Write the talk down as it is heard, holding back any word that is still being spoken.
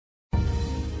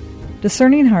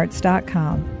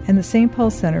DiscerningHearts.com and the St.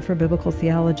 Paul Center for Biblical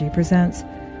Theology presents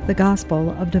The Gospel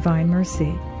of Divine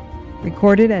Mercy,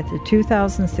 recorded at the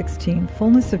 2016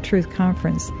 Fullness of Truth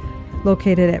Conference,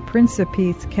 located at Prince of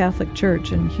Peace Catholic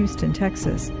Church in Houston,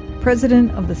 Texas. President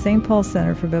of the St. Paul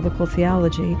Center for Biblical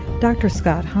Theology, Dr.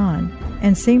 Scott Hahn,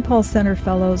 and St. Paul Center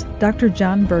Fellows Dr.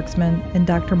 John Bergsma and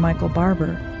Dr. Michael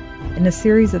Barber, in a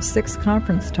series of 6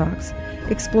 conference talks,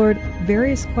 explored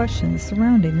various questions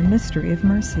surrounding the mystery of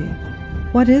mercy.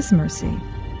 What is mercy?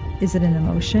 Is it an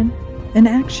emotion, an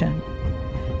action,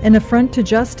 an affront to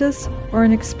justice, or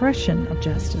an expression of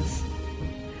justice?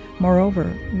 Moreover,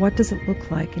 what does it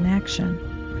look like in action?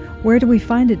 Where do we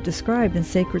find it described in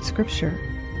sacred scripture?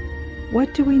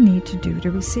 What do we need to do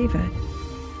to receive it?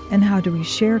 And how do we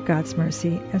share God's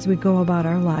mercy as we go about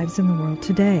our lives in the world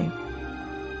today?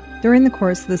 During the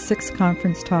course of the 6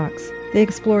 conference talks, they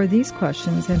explore these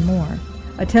questions and more,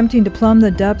 attempting to plumb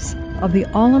the depths of the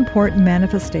all-important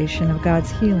manifestation of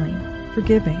God's healing,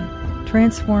 forgiving,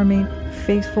 transforming,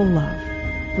 faithful love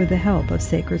with the help of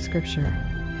sacred scripture.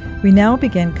 We now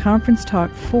begin Conference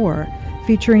Talk 4,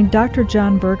 featuring Dr.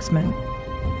 John Bergsma,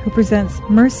 who presents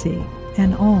Mercy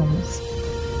and Alms.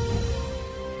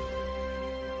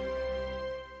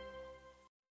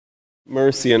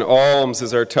 Mercy and alms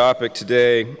is our topic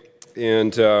today,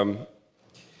 and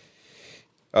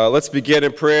let's begin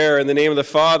in prayer. In the name of the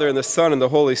Father, and the Son, and the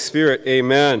Holy Spirit,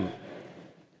 amen.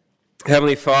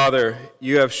 Heavenly Father,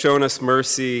 you have shown us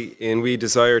mercy, and we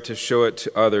desire to show it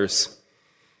to others.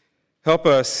 Help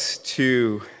us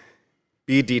to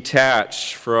be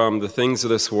detached from the things of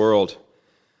this world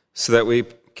so that we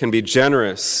can be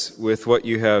generous with what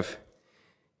you have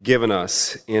given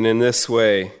us, and in this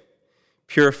way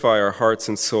purify our hearts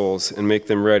and souls and make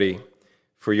them ready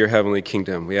for your heavenly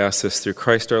kingdom. We ask this through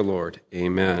Christ our Lord.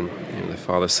 Amen. In the name of the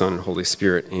Father, Son, and Holy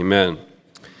Spirit. Amen.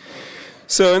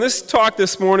 So in this talk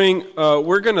this morning,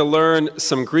 we're going to learn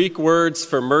some Greek words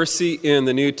for mercy in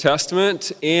the New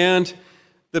Testament and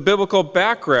the biblical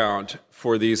background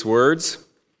for these words.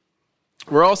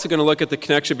 We're also going to look at the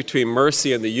connection between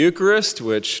mercy and the Eucharist,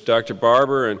 which Dr.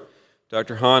 Barber and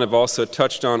Dr. Hahn have also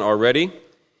touched on already,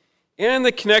 and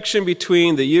the connection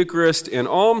between the Eucharist and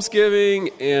almsgiving,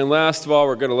 and last of all,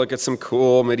 we're going to look at some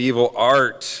cool medieval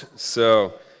art. So, we're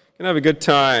going to have a good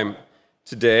time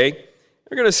today.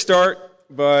 We're going to start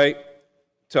by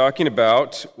talking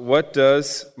about what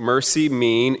does mercy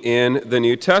mean in the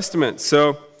New Testament.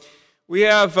 So, we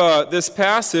have this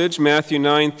passage, Matthew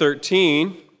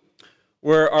 9:13,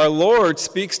 where our Lord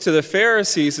speaks to the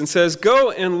Pharisees and says, "Go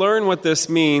and learn what this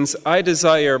means. I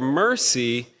desire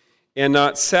mercy and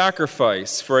not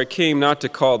sacrifice, for I came not to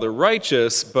call the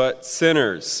righteous, but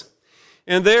sinners."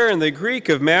 And there in the Greek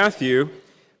of Matthew,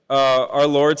 our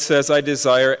Lord says, "I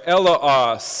desire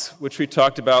eleos," which we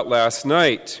talked about last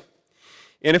night.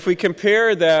 And if we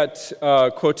compare that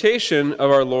quotation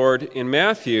of our Lord in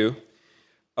Matthew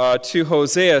to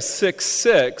Hosea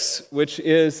 6:6, which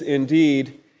is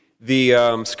indeed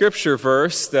the scripture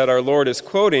verse that our Lord is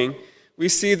quoting, we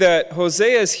see that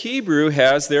Hosea's Hebrew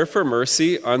has there for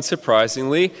mercy,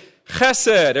 unsurprisingly,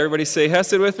 chesed. Everybody say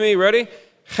chesed with me. Ready?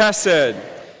 Chesed.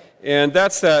 And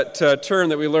that's that term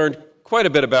that we learned quite a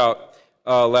bit about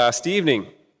last evening.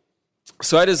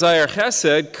 So I desire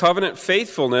chesed, covenant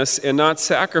faithfulness, and not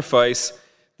sacrifice,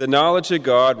 the knowledge of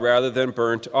God rather than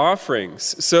burnt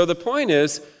offerings. So the point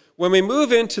is, when we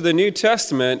move into the New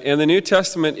Testament, and the New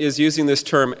Testament is using this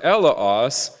term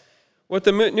eleos, what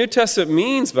the New Testament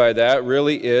means by that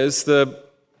really is the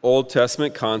Old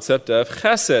Testament concept of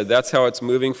chesed. That's how it's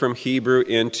moving from Hebrew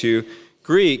into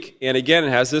Greek. And again, it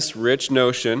has this rich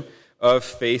notion of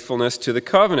faithfulness to the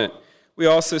covenant. We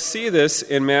also see this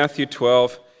in Matthew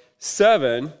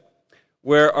 12:7,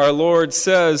 where our Lord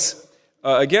says,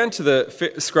 again to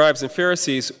the scribes and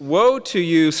Pharisees, "Woe to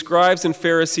you, scribes and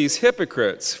Pharisees,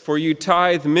 hypocrites, for you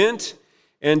tithe mint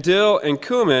and dill and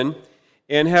cumin,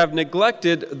 and have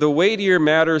neglected the weightier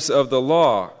matters of the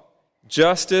law,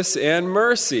 justice and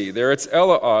mercy." There it's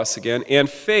eleos again, and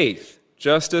faith,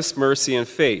 justice, mercy, and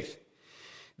faith.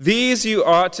 "These you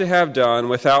ought to have done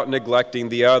without neglecting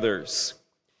the others."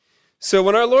 So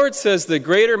when our Lord says the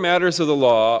greater matters of the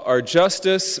law are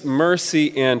justice,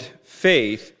 mercy, and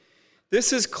faith,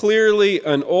 this is clearly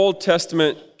an Old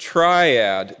Testament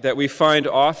triad that we find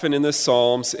often in the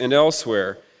Psalms and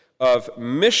elsewhere, of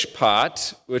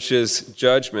mishpat, which is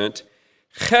judgment,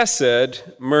 chesed,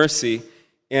 mercy,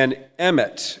 and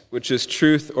emet, which is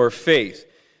truth or faith.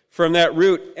 From that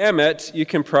root, emet, you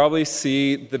can probably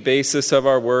see the basis of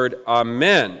our word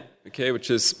amen, okay, which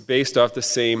is based off the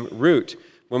same root.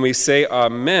 When we say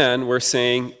amen, we're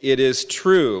saying it is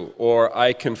true, or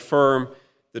I confirm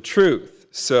the truth.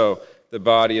 So, the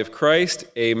body of Christ,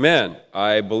 amen,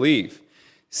 I believe.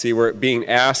 See, we're being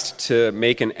asked to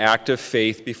make an act of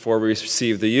faith before we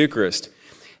receive the Eucharist.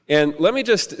 And let me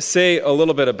just say a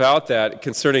little bit about that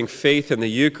concerning faith in the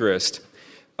Eucharist.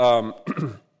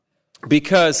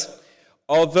 Because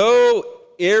although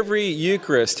every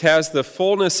Eucharist has the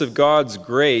fullness of God's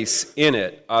grace in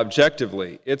it,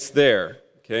 objectively, it's there,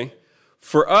 okay?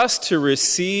 For us to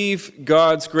receive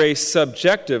God's grace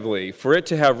subjectively, for it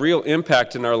to have real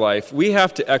impact in our life, we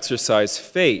have to exercise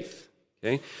faith,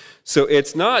 okay? So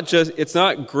it's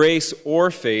not grace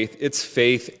or faith, it's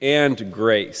faith and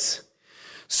grace.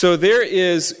 So there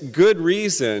is good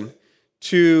reason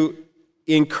to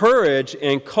encourage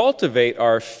and cultivate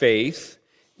our faith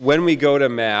when we go to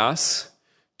Mass,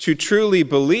 to truly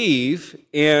believe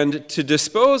and to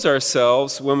dispose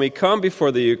ourselves when we come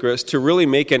before the Eucharist to really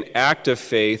make an act of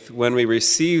faith when we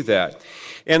receive that.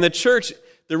 And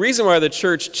the reason why the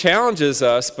Church challenges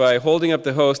us by holding up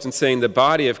the host and saying the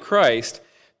body of Christ,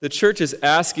 the Church is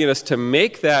asking us to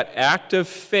make that act of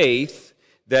faith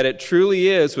that it truly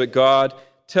is what God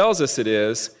tells us it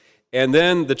is, and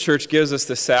then the Church gives us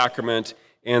the sacrament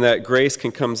and that grace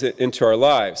can come into our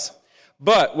lives.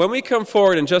 But when we come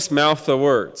forward and just mouth the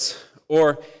words,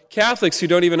 or Catholics who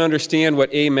don't even understand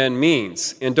what amen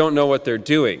means and don't know what they're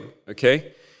doing,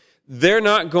 okay, they're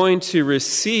not going to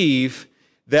receive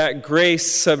that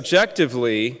grace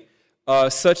subjectively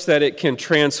such that it can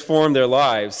transform their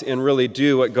lives and really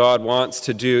do what God wants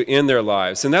to do in their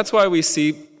lives. And that's why we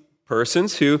see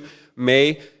persons who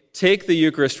may take the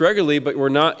Eucharist regularly, but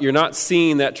you're not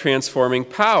seeing that transforming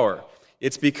power.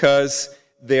 It's because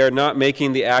they are not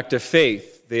making the act of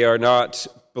faith. They are not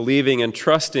believing and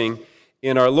trusting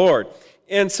in our Lord.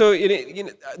 And so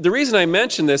the reason I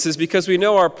mention this is because we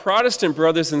know our Protestant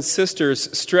brothers and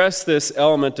sisters stress this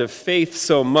element of faith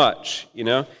so much,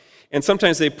 and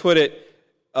sometimes they put it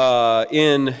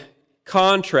in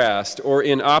contrast or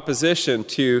in opposition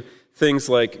to things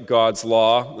like God's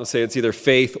law. They'll say it's either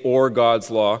faith or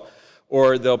God's law,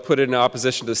 or they'll put it in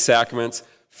opposition to sacraments.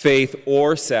 Faith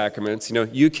or sacraments.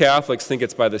 You Catholics think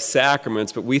it's by the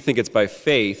sacraments, but we think it's by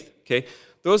faith, okay?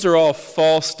 Those are all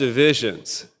false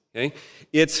divisions, okay?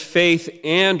 It's faith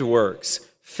and works,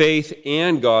 faith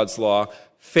and God's law,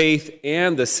 faith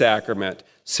and the sacrament.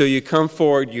 So you come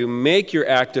forward, you make your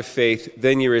act of faith,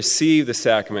 then you receive the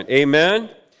sacrament. Amen?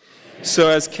 So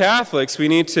as Catholics, we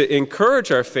need to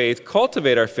encourage our faith,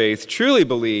 cultivate our faith, truly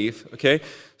believe, okay?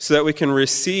 So that we can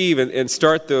receive and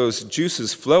start those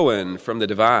juices flowing from the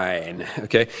divine,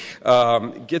 okay?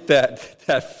 Get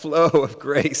that flow of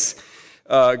grace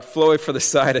flowing for the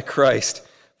side of Christ,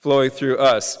 flowing through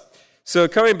us. So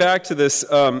coming back to this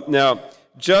now,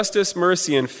 justice,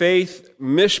 mercy, and faith,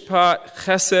 mishpat,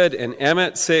 chesed, and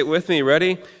emet. Say it with me,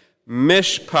 ready?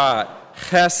 Mishpat,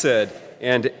 chesed,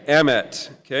 and emet,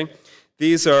 okay?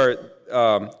 These are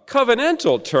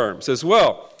covenantal terms as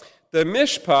well. The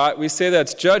mishpat, we say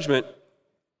that's judgment.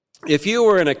 If you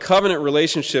were in a covenant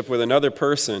relationship with another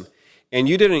person and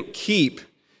you didn't keep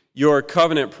your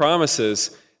covenant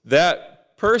promises,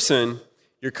 that person,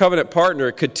 your covenant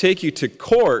partner, could take you to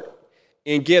court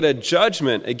and get a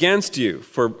judgment against you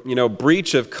for,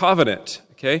 breach of covenant,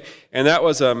 okay? And that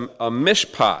was a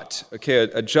mishpat, okay,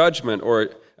 a judgment or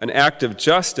an act of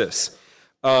justice.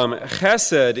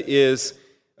 Chesed is,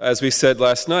 as we said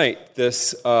last night,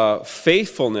 this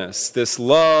faithfulness, this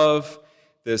love,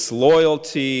 this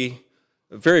loyalty,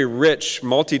 a very rich,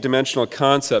 multidimensional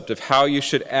concept of how you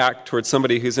should act towards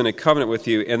somebody who's in a covenant with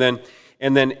you. And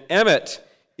then emet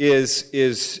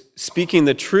is speaking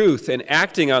the truth and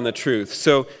acting on the truth.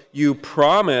 So you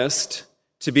promised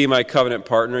to be my covenant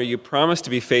partner. You promised to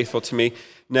be faithful to me.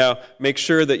 Now, make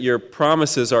sure that your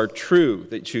promises are true,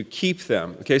 that you keep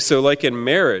them. Okay, so like in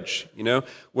marriage,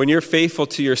 when you're faithful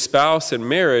to your spouse in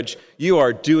marriage, you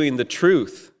are doing the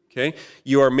truth. Okay,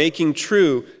 you are making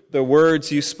true the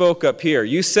words you spoke up here.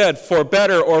 You said for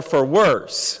better or for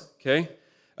worse. Okay,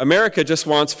 America just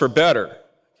wants for better.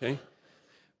 Okay,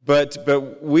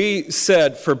 but we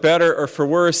said for better or for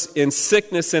worse in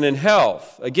sickness and in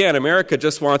health. Again, America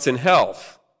just wants in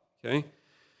health. Okay.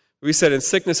 We said in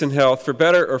sickness and health, for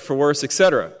better or for worse,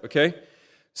 etc. Okay?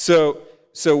 So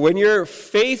when you're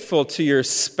faithful to your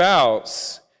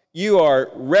spouse, you are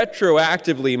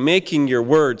retroactively making your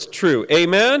words true.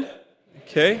 Amen?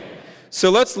 Okay?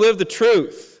 So let's live the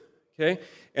truth. Okay?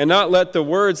 And not let the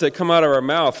words that come out of our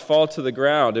mouth fall to the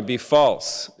ground and be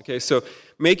false. Okay? So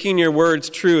making your words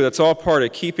true, that's all part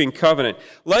of keeping covenant.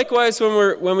 Likewise,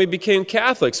 when we became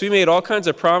Catholics, we made all kinds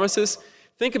of promises.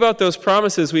 Think about those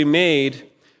promises we made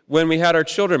when we had our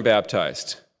children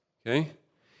baptized, okay?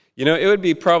 It would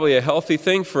be probably a healthy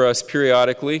thing for us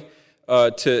periodically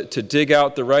to dig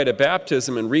out the rite of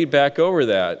baptism and read back over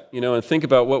that, and think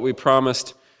about what we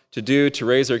promised to do to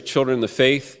raise our children in the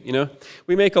faith.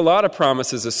 We make a lot of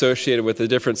promises associated with the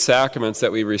different sacraments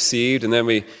that we received, and then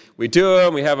we do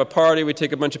them, we have a party, we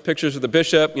take a bunch of pictures with the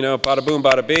bishop, bada boom,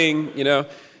 bada bing,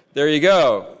 there you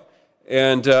go.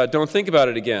 And don't think about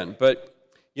it again. But,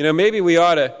 maybe we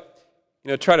ought to,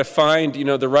 try to find,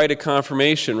 the rite of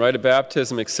confirmation, rite of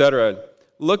baptism, etc.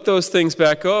 Look those things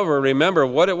back over and remember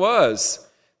what it was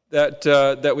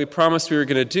that we promised we were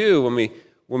going to do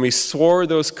when we swore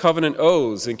those covenant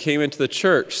oaths and came into the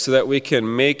church so that we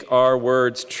can make our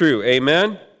words true.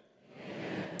 Amen?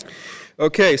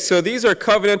 Okay, so these are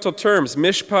covenantal terms,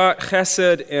 mishpat,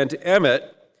 chesed, and emet.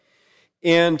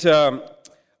 And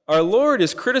our Lord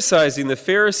is criticizing the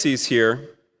Pharisees here.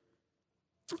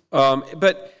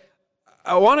 But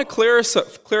I want to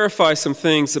clarify some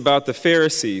things about the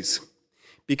Pharisees,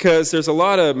 because there's a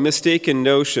lot of mistaken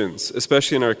notions,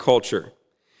 especially in our culture.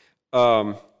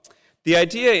 The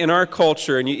idea in our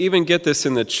culture, and you even get this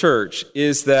in the church,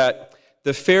 is that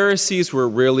the Pharisees were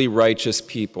really righteous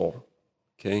people,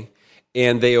 okay?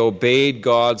 And they obeyed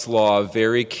God's law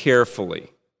very carefully.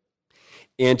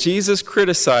 And Jesus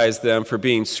criticized them for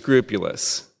being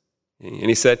scrupulous. And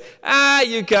he said,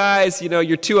 you guys,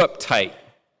 you're too uptight.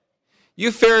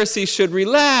 You Pharisees should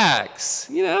relax,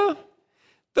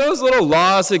 Those little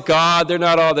laws of God, they're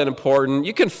not all that important.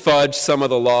 You can fudge some of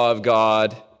the law of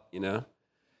God,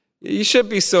 You should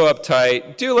be so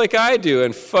uptight. Do like I do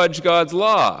and fudge God's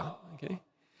law. Okay?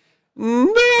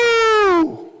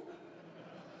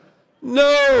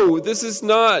 No, this is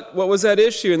not what was at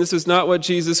issue, and this is not what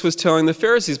Jesus was telling the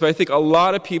Pharisees. But I think a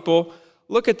lot of people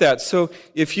look at that. So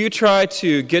if you try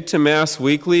to get to Mass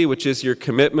weekly, which is your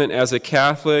commitment as a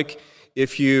Catholic,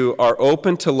 if you are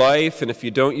open to life, and if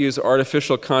you don't use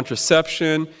artificial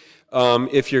contraception,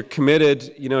 if you're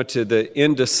committed, to the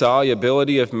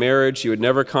indissolubility of marriage, you would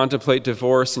never contemplate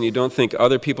divorce, and you don't think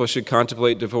other people should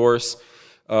contemplate divorce,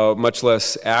 much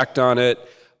less act on it.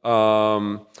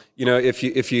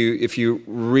 If you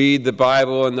read the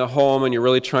Bible in the home and you're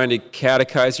really trying to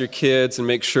catechize your kids and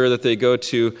make sure that they go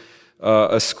to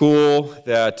a school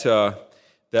that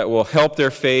will help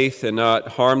their faith and not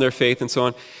harm their faith and so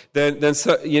on, then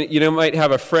you might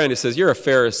have a friend who says, you're a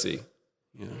Pharisee.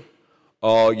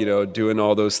 All, doing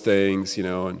all those things,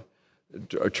 and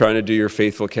trying to do your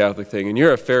faithful Catholic thing, and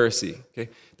you're a Pharisee, okay?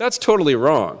 That's totally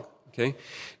wrong, okay?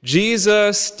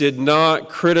 Jesus did not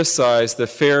criticize the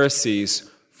Pharisees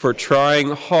for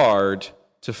trying hard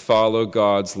to follow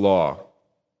God's law.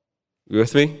 You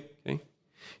with me? Okay?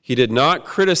 He did not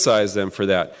criticize them for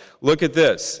that. Look at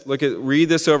this. Read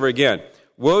this over again.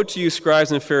 Woe to you,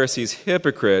 scribes and Pharisees,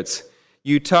 hypocrites!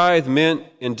 You tithe mint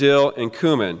and dill and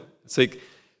cumin.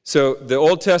 So the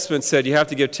Old Testament said you have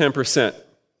to give 10%,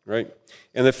 right?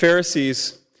 And the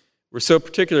Pharisees were so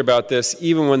particular about this,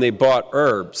 even when they bought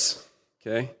herbs,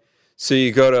 okay? So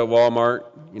you go to Walmart,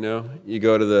 you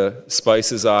go to the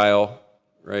spices aisle,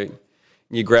 right?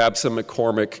 You grab some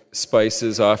McCormick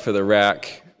spices off of the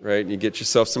rack, right? And you get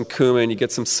yourself some cumin, you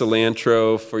get some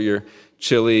cilantro for your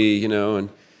chili, and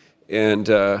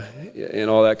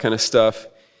all that kind of stuff,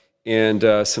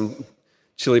 and some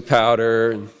chili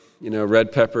powder, and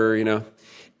red pepper,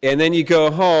 And then you go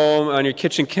home on your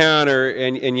kitchen counter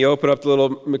and you open up the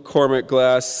little McCormick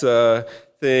glass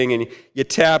thing and you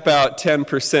tap out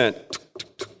 10%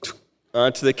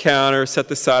 onto the counter, set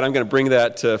this aside. I'm going to bring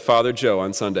that to Father Joe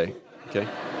on Sunday, okay?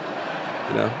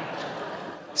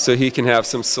 So he can have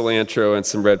some cilantro and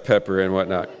some red pepper and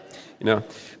whatnot,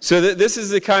 So this is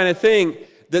the kind of thing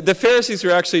that the Pharisees were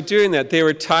actually doing that. They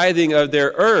were tithing of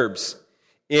their herbs.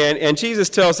 And Jesus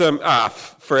tells them,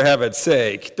 for heaven's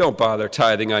sake, don't bother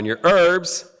tithing on your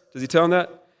herbs. Does he tell them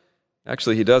that?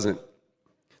 Actually, he doesn't.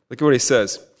 Look at what he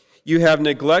says. You have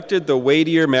neglected the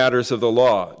weightier matters of the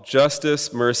law,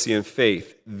 justice, mercy, and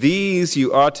faith. These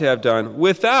you ought to have done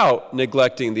without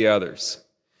neglecting the others.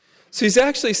 So he's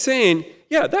actually saying,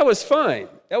 yeah, that was fine.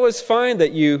 That was fine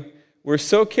that you were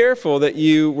so careful that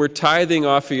you were tithing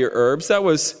off of your herbs. That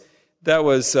was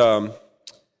a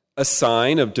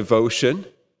sign of devotion,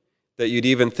 that you'd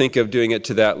even think of doing it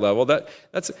to that level.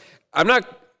 It's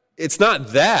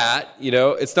not that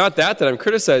I'm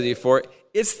criticizing you for.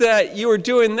 It's that you were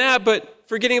doing that, but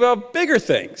forgetting about bigger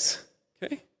things.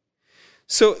 Okay?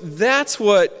 So that's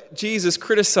what Jesus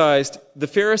criticized the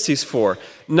Pharisees for.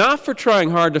 Not for trying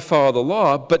hard to follow the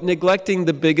law, but neglecting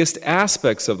the biggest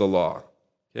aspects of the law.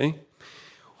 Okay?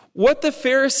 What the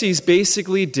Pharisees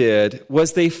basically did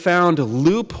was they found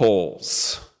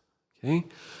loopholes. Okay?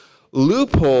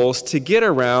 Loopholes to get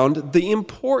around the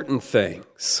important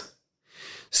things.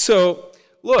 So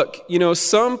look,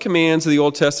 some commands of the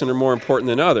Old Testament are more important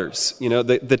than others.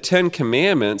 The 10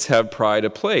 Commandments have pride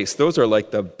of place. Those are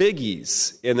like the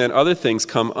biggies, and then other things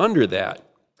come under that.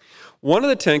 One of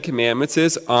the 10 Commandments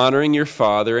is honoring your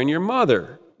father and your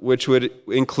mother, which would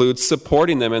include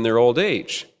supporting them in their old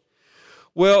age.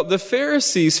 Well, the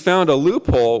Pharisees found a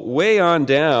loophole way on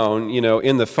down,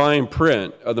 in the fine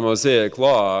print of the Mosaic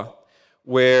Law,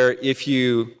 where if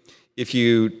you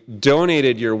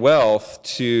donated your wealth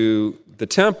to the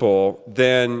temple,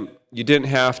 then you didn't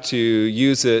have to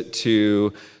use it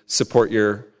to support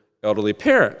your elderly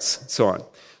parents, and so on.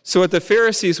 So what the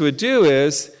Pharisees would do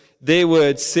is they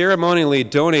would ceremonially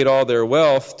donate all their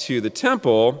wealth to the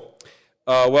temple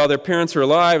while their parents were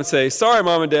alive and say, sorry,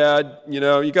 Mom and Dad,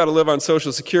 you got to live on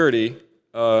Social Security.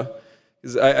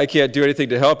 I can't do anything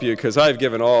to help you because I've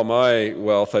given all my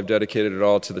wealth, I've dedicated it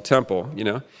all to the temple,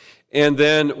 And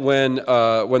then when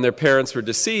their parents were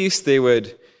deceased, they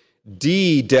would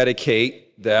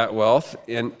dedicate that wealth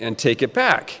and take it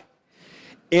back.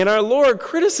 And our Lord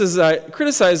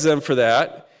criticized them for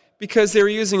that because they were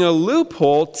using a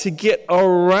loophole to get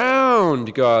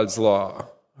around God's law.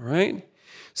 All right?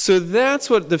 So that's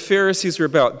what the Pharisees were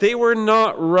about. They were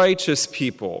not righteous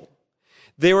people.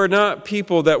 They were not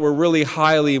people that were really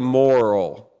highly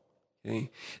moral. Okay?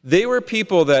 They were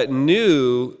people that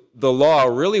knew the law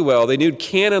really well. They knew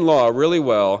canon law really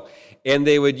well, and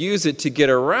they would use it to get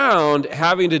around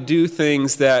having to do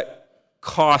things that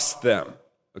cost them.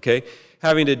 Okay?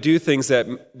 Having to do things that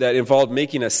involved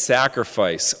making a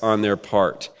sacrifice on their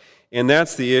part. And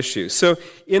that's the issue. So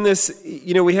in this,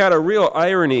 we had a real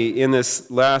irony in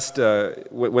this last,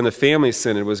 when the family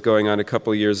synod was going on a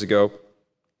couple of years ago,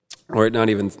 or not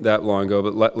even that long ago,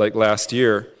 but like last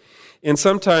year. And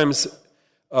sometimes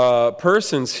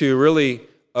persons who really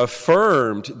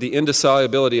affirmed the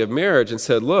indissolubility of marriage and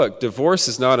said, look, divorce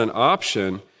is not an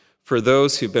option for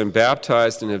those who've been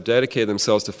baptized and have dedicated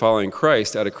themselves to following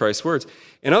Christ out of Christ's words.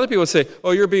 And other people would say,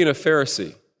 oh, you're being a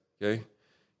Pharisee, okay?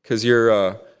 Because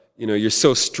you're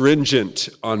so stringent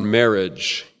on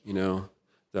marriage,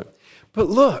 But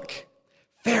look,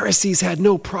 Pharisees had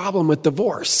no problem with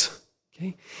divorce.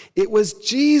 Okay? It was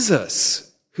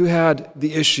Jesus who had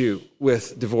the issue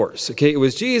with divorce. Okay? It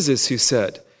was Jesus who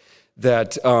said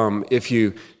that if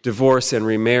you divorce and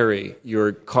remarry,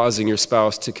 you're causing your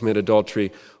spouse to commit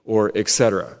adultery or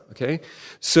etc. Okay?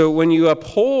 So when you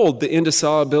uphold the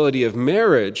indissolubility of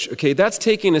marriage, okay, that's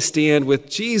taking a stand with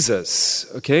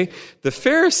Jesus. Okay? The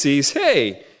Pharisees,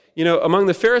 among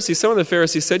the Pharisees, some of the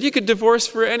Pharisees said you could divorce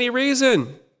for any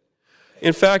reason.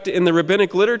 In fact, in the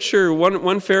rabbinic literature, one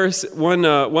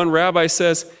rabbi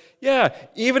says, yeah,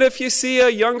 even if you see a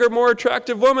younger, more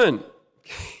attractive woman,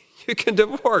 you can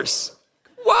divorce.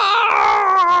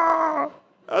 Wow!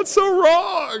 That's so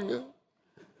wrong.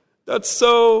 That's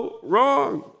so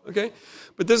wrong. Okay?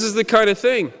 But this is the kind of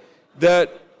thing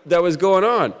that was going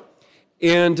on.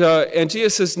 And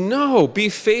Jesus says, no, be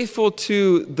faithful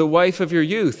to the wife of your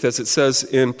youth, as it says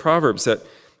in Proverbs, that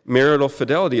marital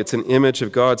fidelity, it's an image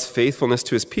of God's faithfulness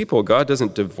to his people. God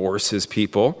doesn't divorce his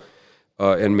people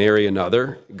and marry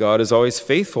another. God is always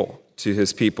faithful to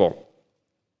his people.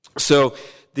 So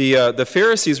the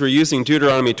Pharisees were using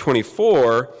Deuteronomy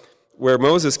 24, where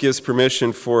Moses gives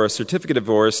permission for a certificate of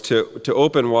divorce to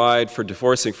open wide for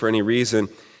divorcing for any reason,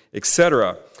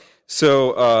 etc.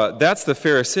 So that's the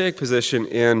Pharisaic position,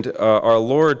 and our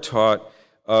Lord taught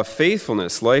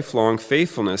faithfulness, lifelong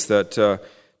faithfulness, that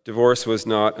divorce was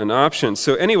not an option.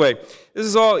 So anyway, this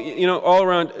is all, all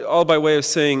around, all by way of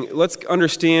saying, let's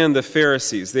understand the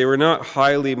Pharisees. They were not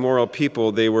highly moral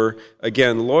people. They were,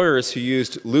 again, lawyers who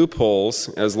used loopholes,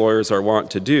 as lawyers are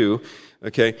wont to do,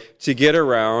 okay, to get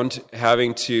around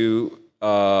having to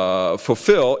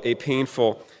fulfill a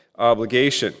painful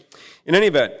obligation. In any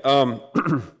event,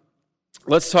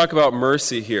 let's talk about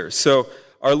mercy here. So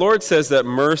our Lord says that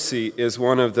mercy is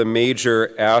one of the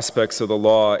major aspects of the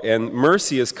law, and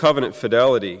mercy is covenant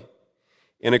fidelity.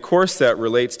 And of course that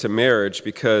relates to marriage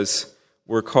because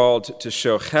we're called to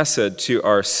show chesed to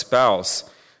our spouse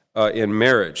in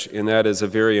marriage, and that is a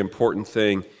very important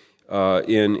thing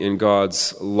in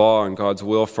God's law and God's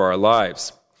will for our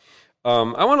lives.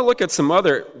 I want to look at some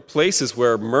other places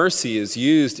where mercy is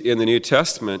used in the New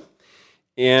Testament,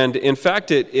 and in fact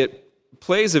it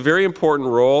plays a very important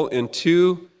role in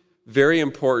two very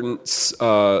important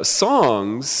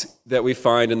songs that we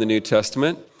find in the New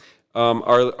Testament.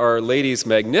 Our Lady's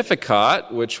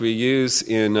Magnificat, which we use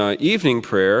in evening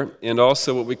prayer, and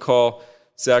also what we call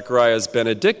Zechariah's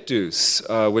Benedictus,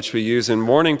 which we use in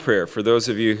morning prayer, for those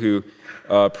of you who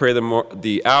pray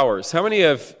the hours. How many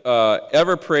have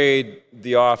ever prayed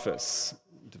the office?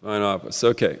 Divine office.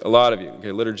 Okay, a lot of you.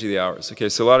 Okay, liturgy of the hours. Okay,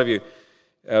 so a lot of you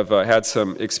have had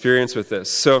some experience with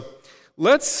this. So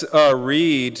let's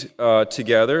read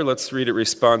together. Let's read it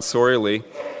responsorially.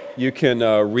 You can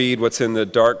read what's in the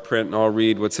dark print, and I'll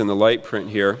read what's in the light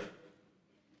print here.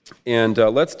 And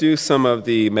let's do some of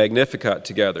the Magnificat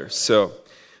together. So,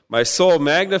 my soul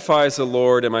magnifies the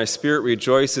Lord, and my spirit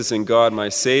rejoices in God my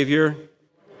Savior.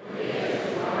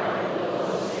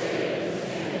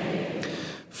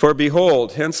 For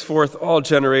behold, henceforth all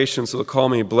generations will call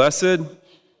me blessed.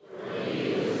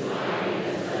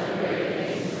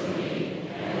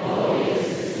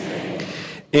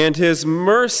 And his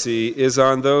mercy is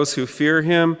on those who fear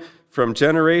him from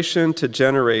generation to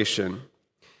generation.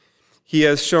 He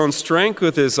has shown strength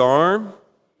with his arm.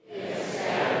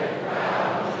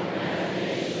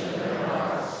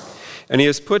 And he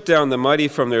has put down the mighty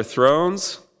from their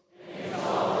thrones.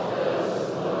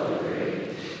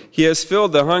 He has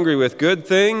filled the hungry with good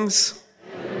things.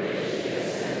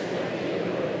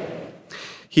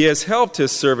 He has helped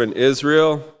his servant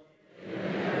Israel,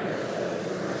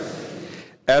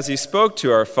 as he spoke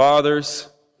to our fathers.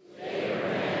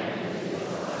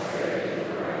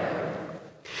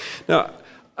 Now,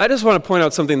 I just want to point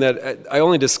out something that I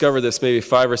only discovered this maybe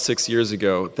 5 or 6 years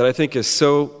ago that I think is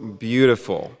so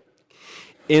beautiful.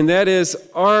 And that is,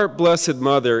 our Blessed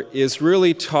Mother is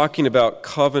really talking about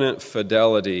covenant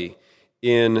fidelity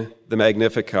in the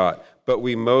Magnificat, but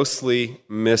we mostly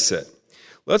miss it.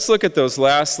 Let's look at those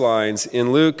last lines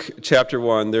in Luke chapter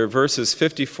 1. They're verses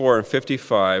 54 and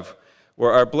 55,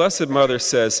 where our Blessed Mother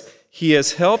says, he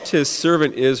has helped his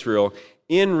servant Israel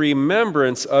in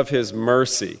remembrance of his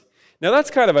mercy. Now,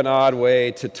 that's kind of an odd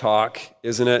way to talk,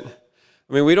 isn't it?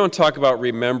 I mean, we don't talk about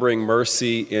remembering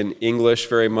mercy in English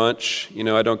very much. You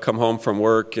know, I don't come home from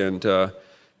work and,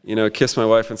 kiss my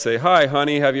wife and say, hi,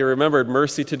 honey, have you remembered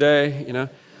mercy today? You know,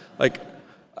 like,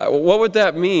 what would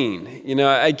that mean? You know,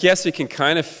 I guess you can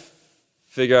kind of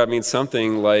figure out it means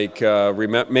something like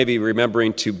maybe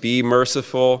remembering to be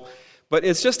merciful, but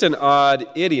it's just an odd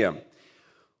idiom.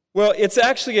 Well, it's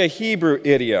actually a Hebrew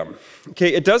idiom.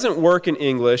 Okay, it doesn't work in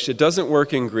English, it doesn't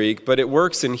work in Greek, but it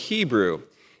works in Hebrew.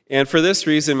 And for this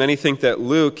reason, many think that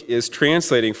Luke is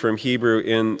translating from Hebrew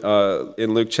in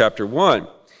Luke chapter 1.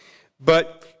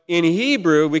 But in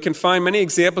Hebrew, we can find many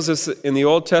examples in the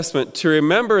Old Testament to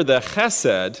remember the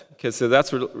chesed, okay, so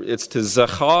that's what it's to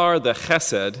zachar the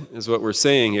chesed, is what we're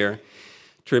saying here,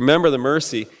 to remember the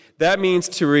mercy. That means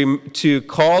to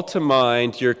call to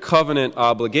mind your covenant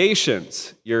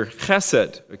obligations, your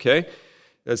chesed, okay?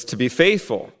 That's to be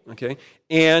faithful, okay?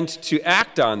 And to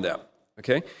act on them,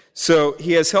 okay? So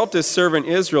he has helped his servant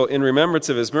Israel in remembrance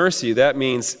of his mercy. That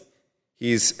means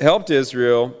he's helped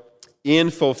Israel in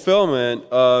fulfillment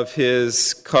of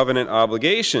his covenant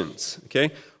obligations,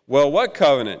 okay? Well, what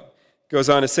covenant? It goes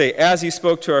on to say, as he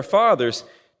spoke to our fathers,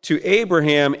 to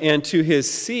Abraham and to his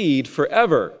seed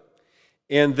forever.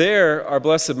 And there, our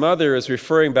Blessed Mother is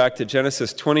referring back to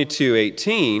Genesis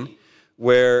 22:18,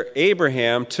 where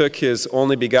Abraham took his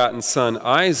only begotten son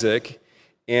Isaac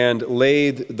and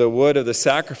laid the wood of the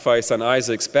sacrifice on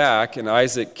Isaac's back, and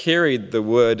Isaac carried the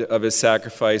wood of his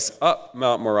sacrifice up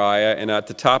Mount Moriah, and at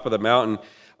the top of the mountain,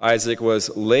 Isaac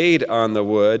was laid on the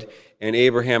wood, and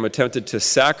Abraham attempted to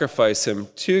sacrifice him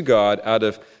to God out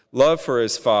of love for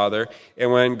his father.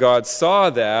 And when God saw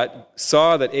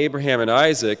that Abraham and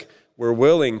Isaac were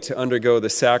willing to undergo the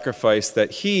sacrifice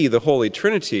that he, the Holy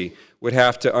Trinity, would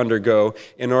have to undergo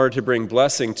in order to bring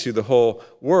blessing to the whole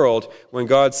world. When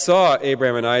God saw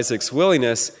Abraham and Isaac's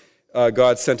willingness,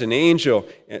 God sent an angel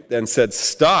and said,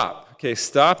 stop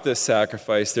this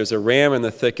sacrifice. There's a ram in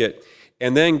the thicket.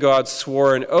 And then God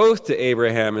swore an oath to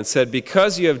Abraham and said,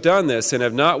 because you have done this and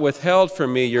have not withheld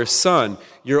from me your son,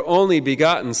 your only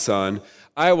begotten son,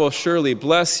 I will surely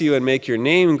bless you and make your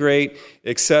name great,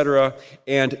 etc.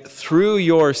 And through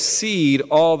your seed,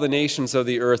 all the nations of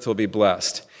the earth will be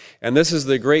blessed. And this is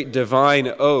the great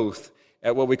divine oath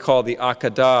at what we call the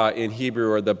Akadah in Hebrew,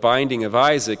 or the binding of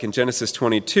Isaac in Genesis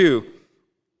 22.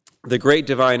 The great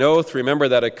divine oath, remember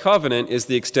that a covenant is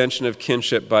the extension of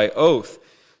kinship by oath.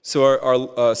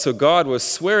 So God was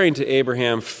swearing to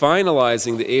Abraham,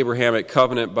 finalizing the Abrahamic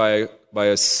covenant by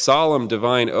a solemn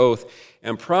divine oath,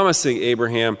 and promising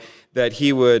Abraham that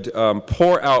he would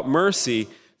pour out mercy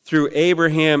through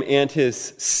Abraham and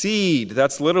his seed.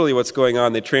 That's literally what's going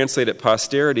on. They translate it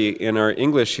posterity in our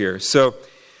English here. So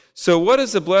what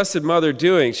is the Blessed Mother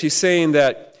doing? She's saying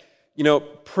that,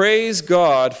 praise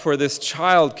God for this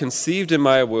child conceived in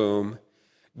my womb.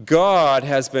 God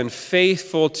has been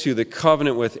faithful to the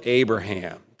covenant with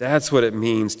Abraham. That's what it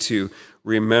means to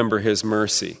remember his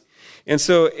mercy. And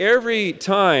so every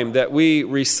time that we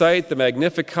recite the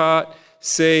Magnificat,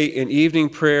 say in evening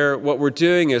prayer, what we're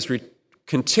doing is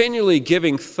continually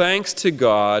giving thanks to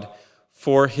God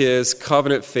for his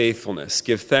covenant faithfulness.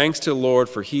 Give thanks to the Lord,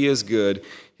 for he is good.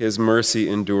 His mercy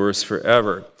endures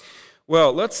forever.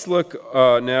 Well, let's look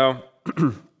now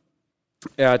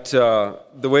at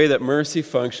the way that mercy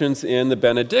functions in the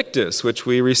Benedictus, which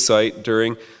we recite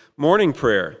during morning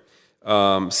prayer.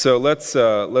 So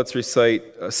let's recite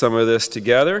some of this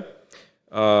together.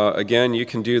 Again, you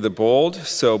can do the bold.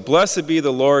 So, blessed be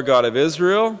the Lord God of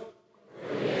Israel,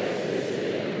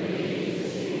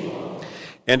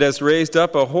 and has raised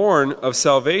up a horn of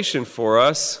salvation for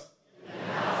us,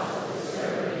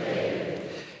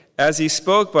 as he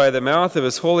spoke by the mouth of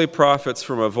his holy prophets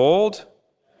from of old,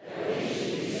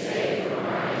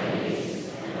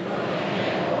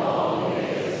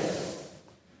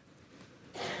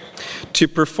 to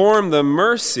perform the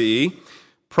mercy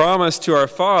promised to our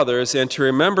fathers and to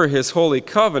remember his holy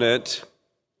covenant,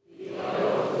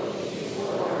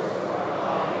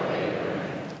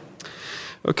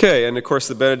 Okay, and of course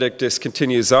the Benedictus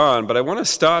continues on, but I want to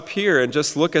stop here and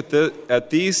just look at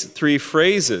these three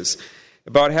phrases.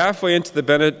 About halfway into the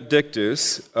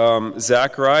Benedictus,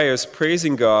 Zechariah is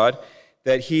praising God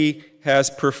that he has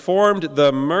performed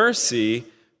the mercy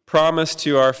promised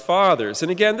to our fathers. And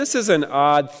again, this is an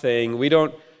odd thing.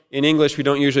 In English, we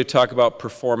don't usually talk about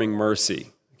performing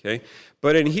mercy. Okay,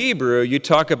 but in Hebrew, you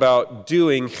talk about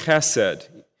doing chesed.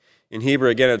 In Hebrew,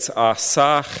 again, it's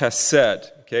asa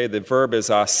chesed. Okay, the verb is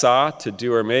asa, to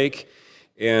do or make,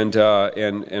 and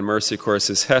mercy, of course,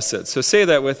 is hesed. So say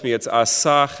that with me. It's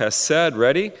asa chesed.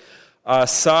 Ready?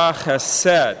 Asa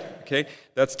chesed. Okay,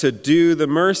 that's to do the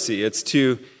mercy. It's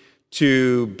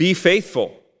to be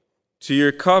faithful to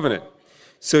your covenant.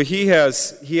 So he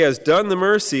has done the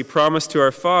mercy promised to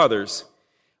our fathers.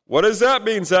 What does that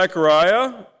mean,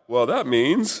 Zechariah? Well, that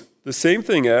means the same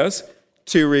thing as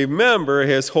to remember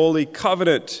his holy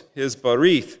covenant, his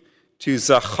barith, to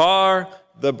zachar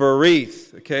the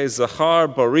barith. Okay, zachar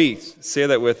barith. Say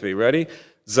that with me. Ready?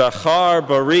 Zachar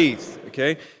barith.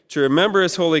 Okay, to remember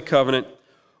his holy covenant.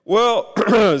 Well,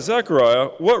 Zechariah,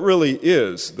 what really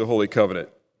is the holy covenant?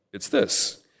 It's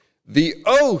this: the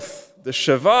oath, the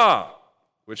Shavah,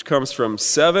 which comes from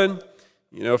 7.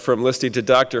 You know, from listening to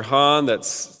Dr. Hahn, that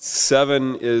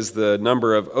 7 is the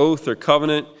number of oath or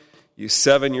covenant. You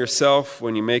 7 yourself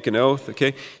when you make an oath,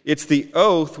 okay? It's the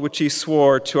oath which he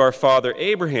swore to our father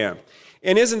Abraham.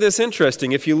 And isn't this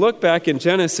interesting? If you look back in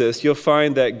Genesis, you'll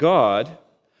find that God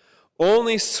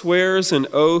only swears an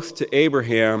oath to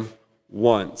Abraham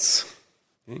once.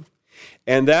 Okay?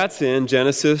 And that's in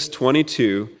Genesis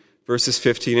 22, verses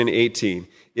 15 and 18.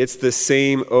 It's the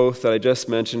same oath that I just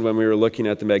mentioned when we were looking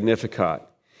at the Magnificat.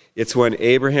 It's when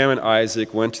Abraham and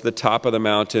Isaac went to the top of the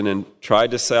mountain and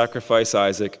tried to sacrifice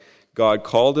Isaac. God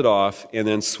called it off and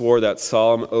then swore that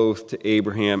solemn oath to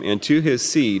Abraham and to his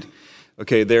seed,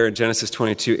 okay, there in Genesis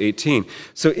 22:18.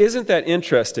 So isn't that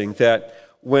interesting that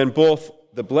when both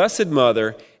the Blessed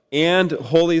Mother and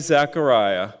Holy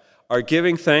Zechariah are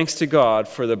giving thanks to God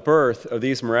for the birth of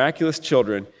these miraculous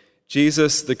children,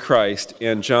 Jesus the Christ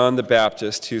and John the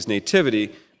Baptist, whose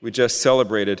nativity we just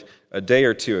celebrated a day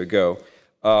or two ago,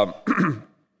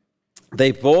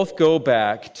 they both go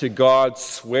back to God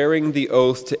swearing the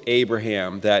oath to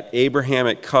Abraham, that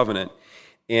Abrahamic covenant,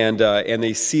 and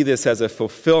they see this as a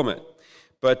fulfillment.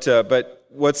 But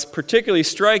what's particularly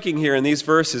striking here in these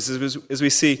verses is we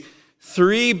see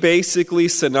 3 basically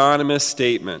synonymous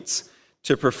statements: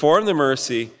 to perform the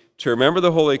mercy, to remember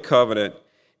the holy covenant,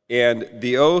 and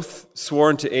the oath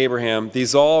sworn to Abraham.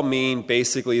 These all mean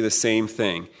basically the same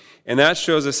thing. And that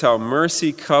shows us how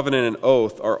mercy, covenant, and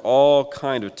oath are all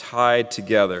kind of tied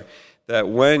together. That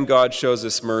when God shows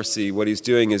us mercy, what he's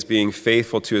doing is being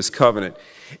faithful to his covenant.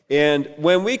 And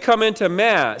when we come into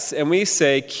Mass and we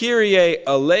say, Kyrie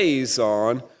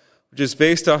eleison, which is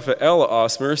based off of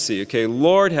eleos, mercy, okay,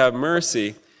 Lord have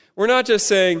mercy, we're not just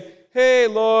saying, hey,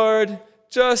 Lord,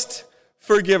 just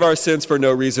forgive our sins for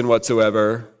no reason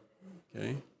whatsoever.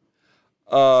 Okay.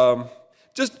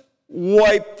 Just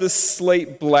wipe the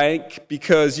slate blank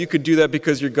because you could do that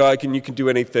because you're God and you can do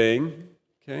anything.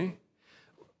 Okay.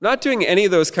 Not doing any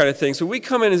of those kind of things. When we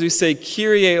come in as we say,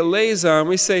 Kyrie eleison,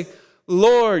 we say,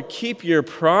 Lord, keep your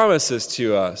promises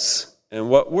to us. And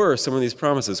what were some of these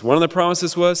promises? One of the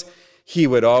promises was he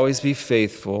would always be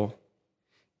faithful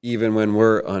even when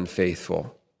we're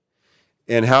unfaithful.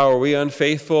 And how are we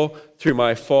unfaithful? Through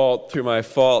my fault, through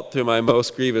my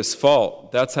most grievous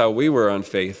fault. That's how we were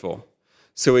unfaithful.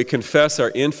 So we confess our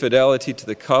infidelity to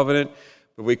the covenant,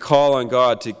 but we call on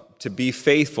God to be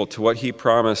faithful to what he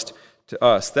promised to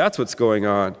us. That's what's going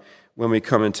on when we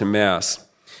come into Mass.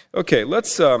 Okay,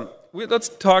 let's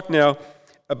talk now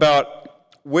about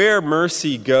where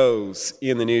mercy goes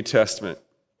in the New Testament.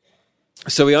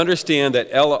 So we understand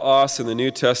that eleos in the New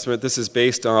Testament, this is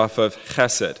based off of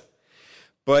chesed.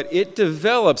 But it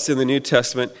develops in the New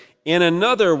Testament, and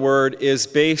another word is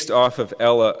based off of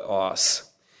eleos.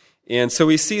 And so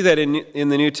we see that in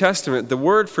the New Testament, the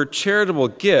word for charitable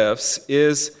gifts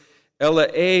is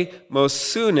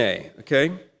eleemosune,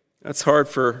 okay? That's hard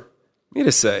for me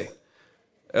to say.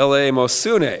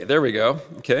 Eleemosune, there we go,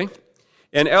 okay?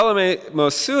 And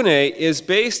eleemosune is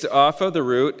based off of the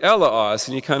root eleos,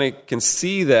 and you kind of can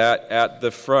see that at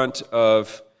the front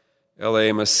of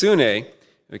eleemosune,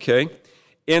 okay?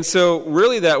 And so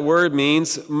really that word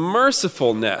means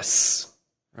mercifulness,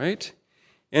 right?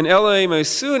 And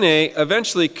eleemosune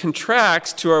eventually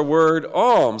contracts to our word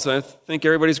alms. And I think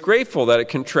everybody's grateful that it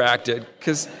contracted,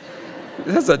 because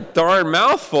that's a darn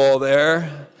mouthful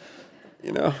there,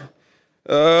 you know.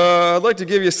 I'd like to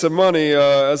give you some money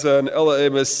as an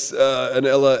as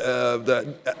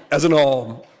an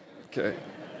alm. Okay.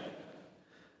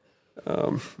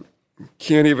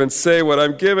 Can't even say what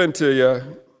I'm giving to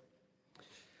you.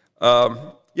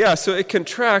 So it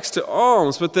contracts to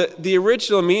alms, but the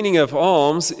original meaning of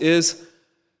alms is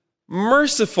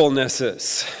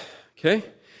mercifulnesses. Okay?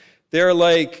 They're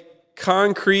like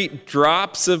concrete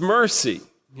drops of mercy.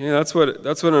 Yeah, that's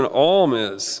what an alm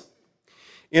is.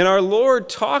 And our Lord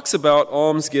talks about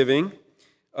almsgiving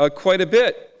quite a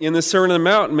bit in the Sermon on the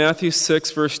Mount in Matthew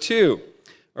 6, verse 2.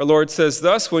 Our Lord says,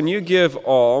 "Thus, when you give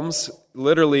alms,"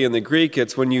 literally in the Greek,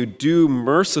 it's when you do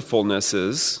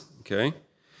mercifulnesses, okay?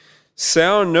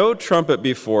 "Sound no trumpet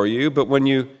before you, but when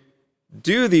you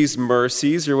do these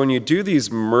mercies, or when you do these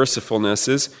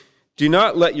mercifulnesses, do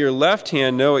not let your left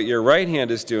hand know what your right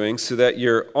hand is doing, so that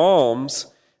your alms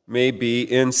may be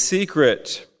in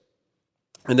secret."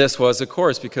 And this was, of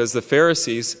course, because the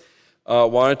Pharisees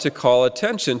wanted to call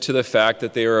attention to the fact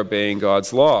that they were obeying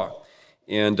God's law.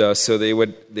 And so they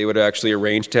would actually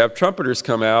arrange to have trumpeters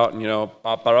come out and,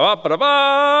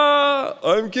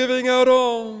 I'm giving out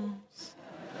alms.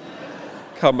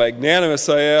 How magnanimous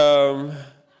I am.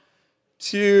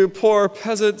 To poor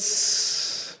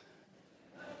peasants,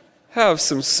 have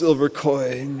some silver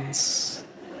coins.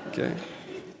 Okay.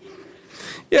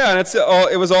 Yeah, and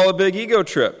it was all a big ego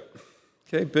trip.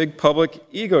 Okay, big public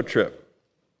ego trip.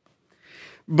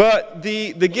 But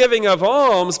the giving of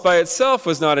alms by itself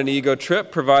was not an ego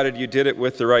trip, provided you did it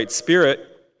with the right spirit.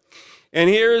 And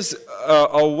here's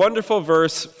a wonderful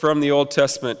verse from the Old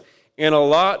Testament. And a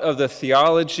lot of the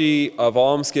theology of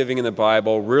almsgiving in the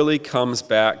Bible really comes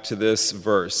back to this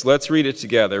verse. Let's read it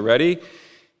together. Ready?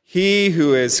 "He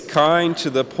who is kind to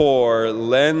the poor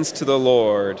lends to the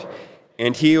Lord,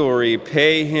 and he will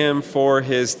repay him for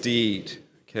his deed."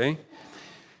 Okay?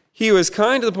 He who is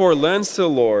kind to the poor lends to the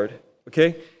Lord.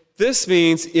 Okay? This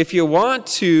means if you want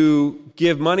to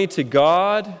give money to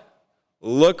God,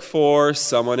 look for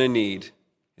someone in need.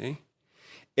 Okay?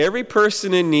 Every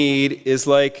person in need is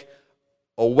like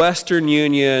a Western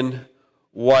Union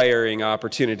wiring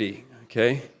opportunity.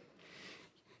 Okay?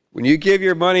 When you give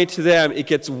your money to them, it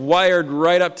gets wired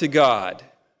right up to God.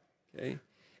 Okay?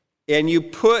 And you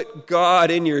put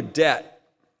God in your debt.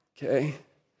 Okay?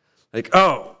 Like,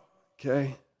 oh,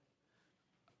 okay,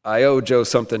 I owe Joe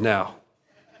something now.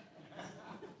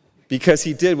 Because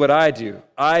he did what I do.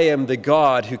 I am the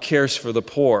God who cares for the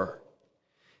poor.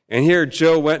 And here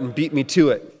Joe went and beat me to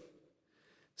it.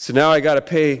 So now I got to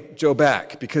pay Joe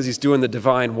back because he's doing the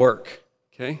divine work.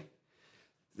 Okay?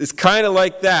 It's kind of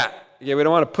like that. Yeah, we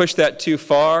don't want to push that too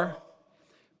far.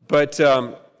 But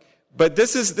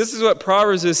this is what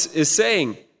Proverbs is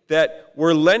saying, that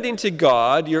we're lending to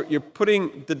God. You're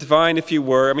putting the divine, if you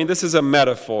were. I mean, this is a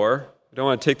metaphor. We don't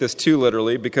want to take this too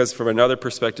literally, because from another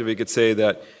perspective, we could say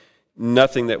that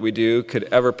nothing that we do could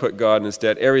ever put God in his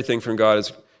debt. Everything from God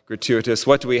is gratuitous.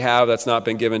 What do we have that's not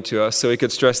been given to us? So we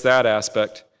could stress that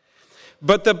aspect.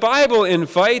 But the Bible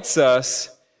invites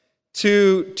us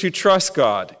to trust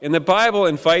God. And the Bible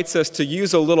invites us to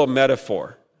use a little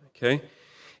metaphor, okay?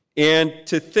 And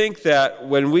to think that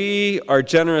when we are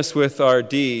generous with our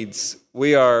deeds,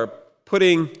 we are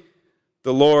putting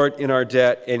the Lord in our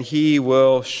debt, and he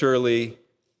will surely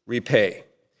repay.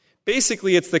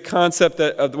 Basically, it's the concept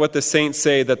of what the saints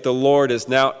say, that the Lord is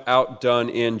not outdone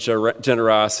in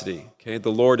generosity. Okay,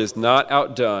 the Lord is not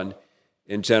outdone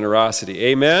in generosity.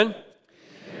 Amen?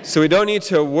 So we don't need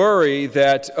to worry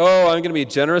that, I'm going to be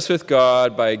generous with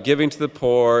God by giving to the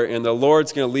poor, and the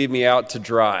Lord's going to leave me out to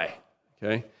dry.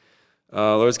 Okay, the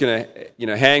Lord's going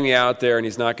to hang me out there, and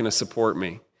he's not going to support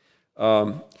me.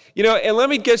 And let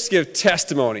me just give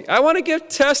testimony. I want to give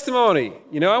testimony.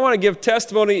 I want to give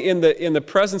testimony in the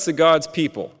presence of God's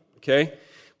people. Okay,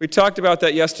 we talked about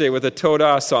that yesterday with the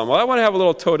Todah psalm. Well, I want to have a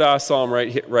little Todah psalm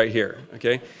right here.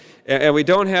 Okay, and we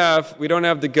don't have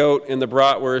the goat and the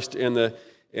bratwurst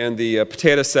and the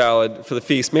potato salad for the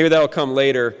feast. Maybe that'll come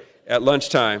later at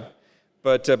lunchtime.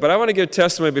 But I want to give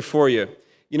testimony before you.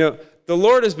 The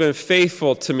Lord has been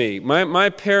faithful to me.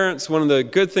 My parents, one of the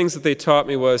good things that they taught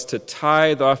me was to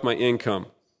tithe off my income.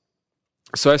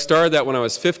 So I started that when I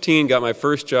was 15, got my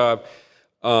first job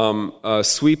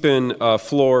sweeping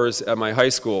floors at my high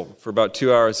school for about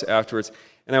 2 hours afterwards.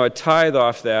 And I would tithe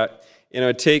off that, and I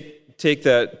would take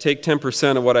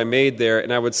 10% of what I made there,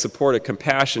 and I would support a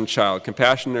Compassion Child.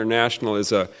 Compassion International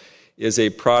is a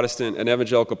Protestant, an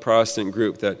evangelical Protestant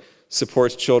group that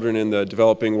supports children in the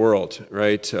developing world,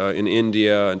 right, in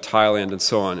India and Thailand and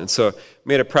so on. And so I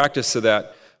made a practice of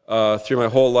that through my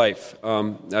whole life.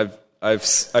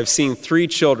 I've seen 3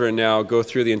 children now go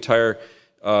through the entire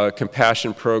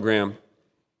compassion program.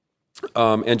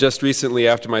 And just recently,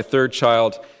 after my 3rd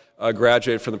child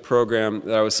graduated from the program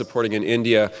that I was supporting in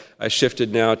India, I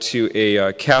shifted now to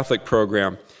a Catholic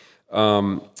program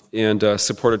and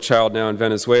support a child now in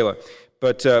Venezuela.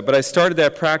 But I started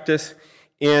that practice.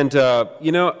 And,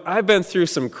 I've been through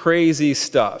some crazy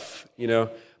stuff.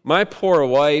 My poor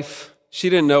wife,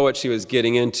 she didn't know what she was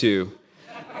getting into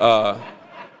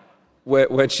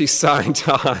when she signed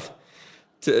on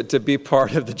to be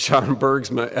part of the John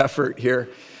Bergsma effort here.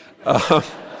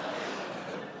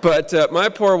 But my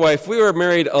poor wife, we were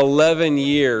married 11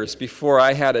 years before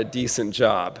I had a decent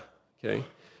job. Okay,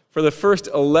 for the first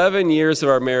 11 years of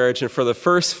our marriage, and for the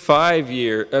first 5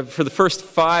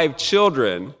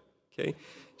 children, okay,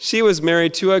 she was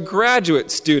married to a graduate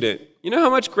student. You know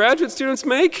how much graduate students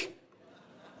make?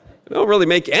 They don't really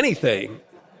make anything.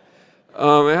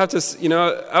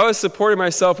 I was supporting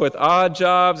myself with odd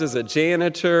jobs as a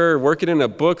janitor, working in a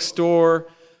bookstore,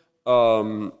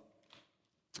 pastoring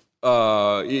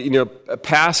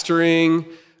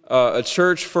a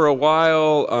church for a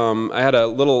while. I had a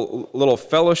little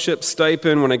fellowship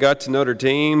stipend when I got to Notre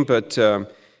Dame, but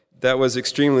that was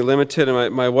extremely limited,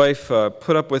 and my wife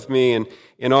put up with me and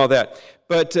all that.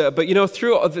 But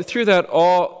through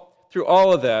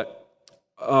all of that,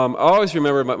 I always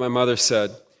remember what my mother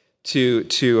said to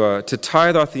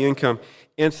tithe off the income.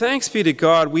 And thanks be to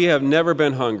God, we have never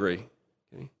been hungry.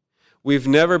 Okay? We've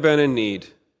never been in need.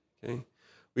 Okay?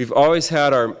 We've always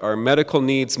had our medical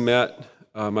needs met,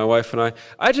 my wife and I.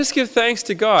 I just give thanks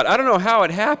to God. I don't know how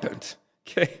it happened.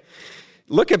 Okay,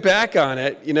 looking back on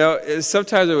it,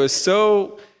 sometimes it was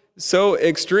so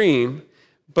extreme,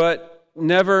 but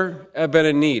never have been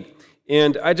in need.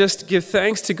 And I just give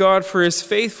thanks to God for His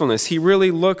faithfulness. He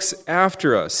really looks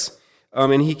after us,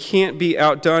 and He can't be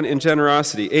outdone in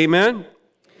generosity. Amen?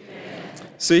 Amen.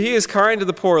 So He is kind to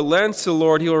the poor, lends to the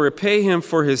Lord. He will repay him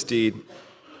for his deed.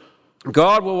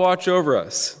 God will watch over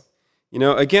us.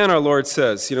 Again, our Lord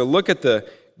says, look at the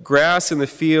grass in the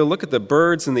field, look at the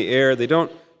birds in the air. They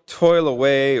don't toil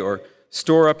away or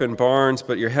store up in barns,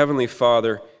 but your heavenly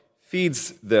Father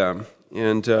feeds them.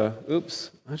 And, I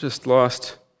just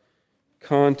lost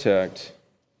contact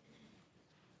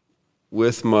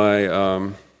with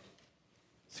my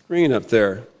screen up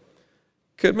there.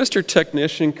 Could Mr.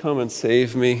 Technician come and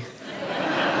save me?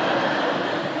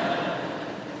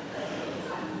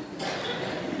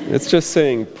 It's just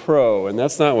saying pro, and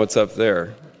that's not what's up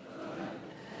there.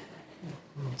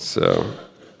 So,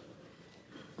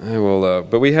 I will,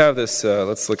 but we have this,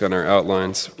 let's look on our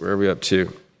outlines. Where are we up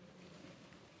to?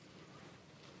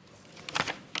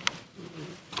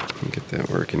 Get that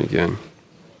working again.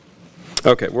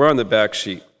 Okay, we're on the back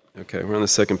sheet. Okay, we're on the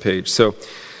second page. So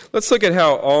let's look at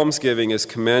how almsgiving is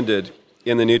commended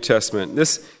in the New Testament.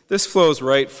 This flows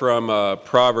right from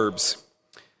Proverbs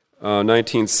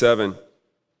 19:7.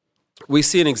 We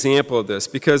see an example of this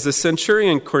because the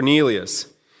centurion Cornelius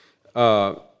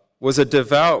was a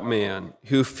devout man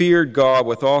who feared God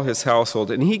with all his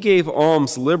household, and he gave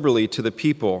alms liberally to the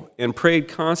people and prayed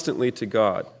constantly to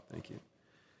God. Thank you.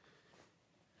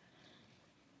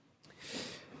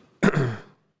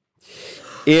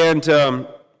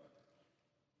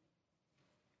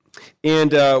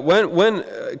 When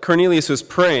Cornelius was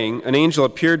praying, an angel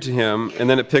appeared to him, and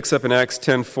then it picks up in Acts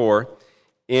 10:4.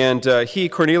 And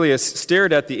Cornelius,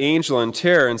 stared at the angel in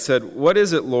terror and said, "What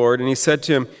is it, Lord?" And he said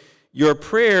to him, "Your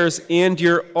prayers and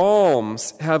your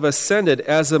alms have ascended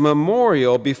as a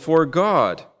memorial before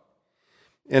God."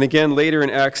 And again, later in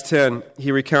Acts 10,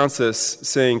 he recounts this,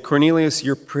 saying, "Cornelius,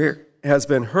 your prayer has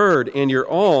been heard, and your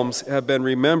alms have been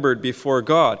remembered before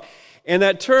God." And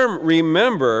that term,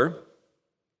 remember,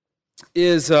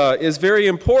 is very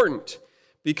important,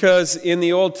 because in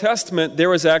the Old Testament there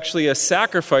was actually a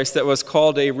sacrifice that was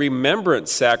called a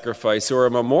remembrance sacrifice or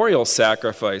a memorial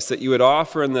sacrifice that you would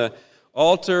offer in the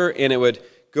altar, and it would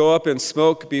go up in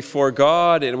smoke before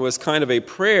God, and it was kind of a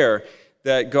prayer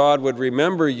that God would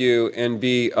remember you and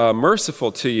be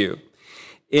merciful to you.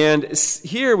 And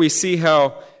here we see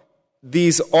how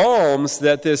these alms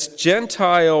that this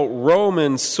Gentile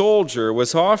Roman soldier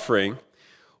was offering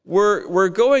were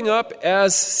going up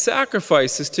as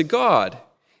sacrifices to God,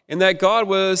 and that God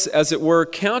was, as it were,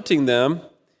 counting them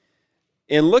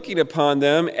and looking upon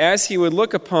them as he would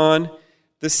look upon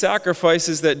the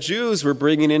sacrifices that Jews were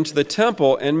bringing into the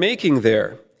temple and making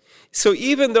there. So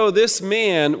even though this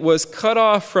man was cut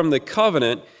off from the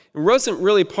covenant, and wasn't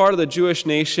really part of the Jewish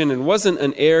nation and wasn't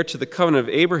an heir to the covenant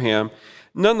of Abraham,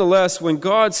 nonetheless, when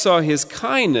God saw his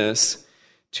kindness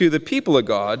to the people of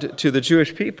God, to the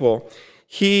Jewish people,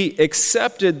 he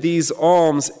accepted these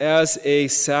alms as a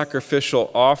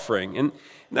sacrificial offering. And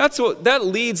that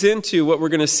leads into what we're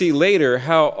going to see later,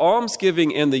 how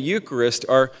almsgiving and the Eucharist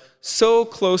are so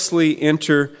closely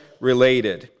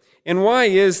interrelated. And why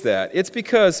is that? It's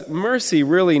because mercy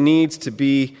really needs to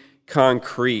be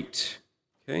concrete.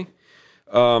 Okay?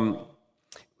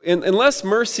 Unless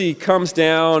mercy comes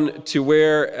down to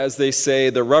where, as they say,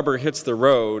 the rubber hits the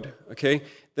road, okay,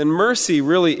 then mercy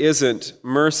really isn't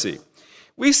mercy.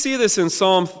 We see this in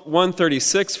Psalm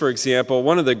 136, for example,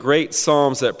 one of the great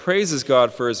psalms that praises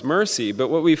God for his mercy. But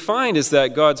what we find is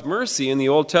that God's mercy in the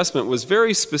Old Testament was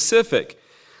very specific.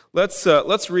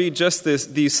 Let's read just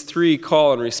these three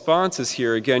call and responses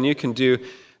here. Again, you can do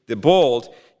the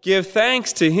bold. Give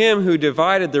thanks to him who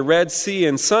divided the Red Sea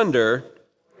in sunder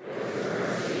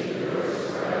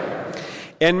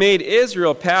and made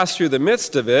Israel pass through the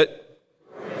midst of it,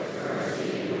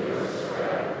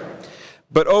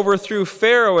 but overthrew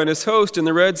Pharaoh and his host in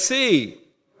the Red Sea.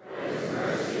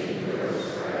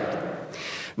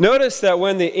 Notice that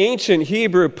when the ancient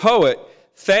Hebrew poet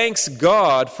thanks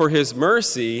God for his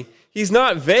mercy, he's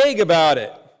not vague about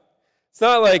it. It's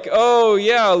not like, oh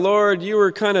yeah, Lord, you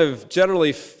were kind of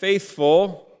generally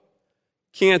faithful.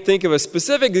 Can't think of a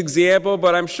specific example,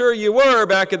 but I'm sure you were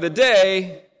back in the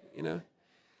day.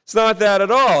 It's not that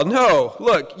at all. No,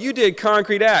 look, you did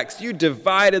concrete acts. You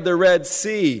divided the Red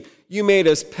Sea. You made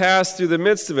us pass through the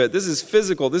midst of it. This is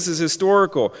physical. This is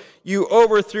historical. You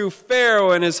overthrew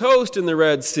Pharaoh and his host in the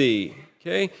Red Sea.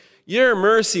 Okay? Your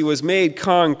mercy was made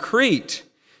concrete,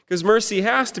 because mercy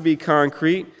has to be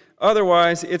concrete.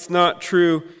 Otherwise, it's not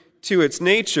true to its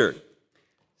nature.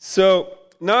 So,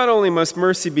 not only must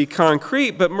mercy be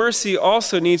concrete, but mercy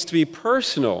also needs to be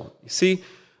personal. You see,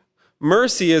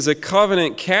 mercy is a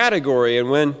covenant category, and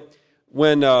when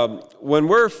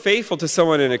we're faithful to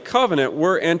someone in a covenant,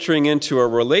 we're entering into a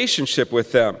relationship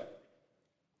with them.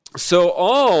 So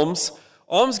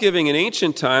almsgiving in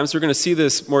ancient times, we're going to see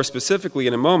this more specifically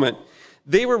in a moment,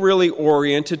 they were really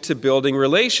oriented to building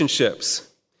relationships.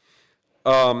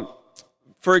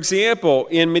 For example,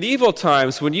 in medieval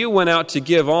times, when you went out to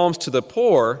give alms to the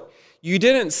poor, you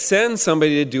didn't send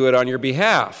somebody to do it on your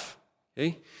behalf.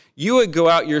 Okay? You would go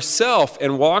out yourself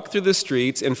and walk through the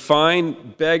streets and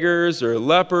find beggars or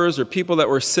lepers or people that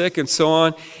were sick and so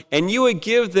on, and you would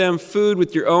give them food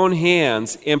with your own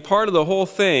hands. And part of the whole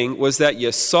thing was that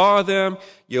you saw them,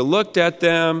 you looked at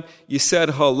them, you said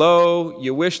hello,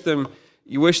 you wished them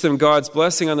God's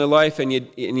blessing on their life, and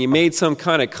you made some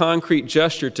kind of concrete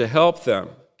gesture to help them.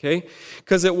 Okay?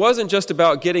 Because it wasn't just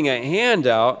about getting a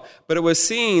handout, but it was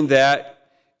seeing that,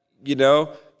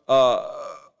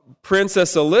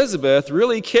 Princess Elizabeth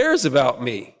really cares about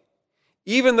me.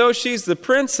 Even though she's the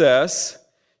princess,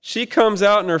 she comes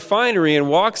out in her finery and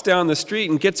walks down the street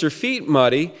and gets her feet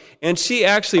muddy, and she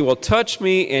actually will touch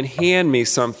me and hand me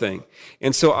something.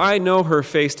 And so I know her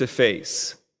face to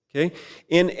face. Okay?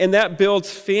 And that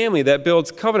builds family, that builds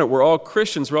covenant. We're all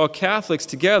Christians, we're all Catholics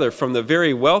together, from the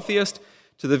very wealthiest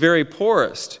to the very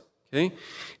poorest. Okay?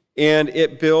 And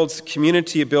it builds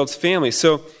community, it builds family.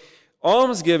 So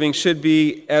almsgiving should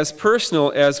be as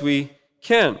personal as we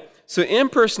can. So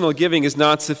impersonal giving is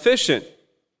not sufficient.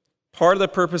 Part of the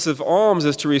purpose of alms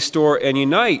is to restore and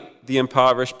unite the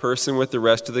impoverished person with the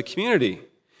rest of the community.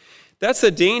 That's the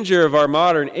danger of our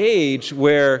modern age,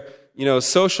 where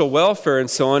social welfare and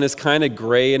so on is kind of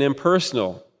gray and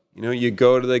impersonal. You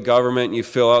go to the government and you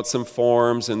fill out some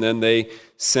forms, and then they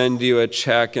send you a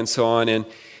check and so on,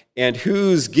 and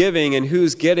who's giving and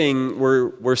who's getting,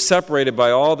 we're separated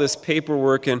by all this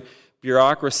paperwork and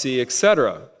bureaucracy,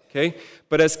 etc. Okay?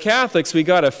 But as Catholics, we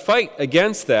got to fight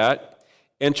against that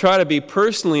and try to be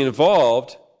personally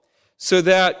involved, so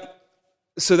that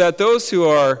those who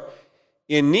are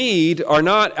in need are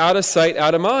not out of sight,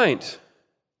 out of mind.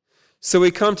 So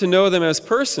we come to know them as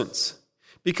persons.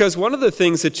 Because one of the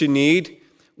things that you need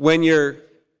when you're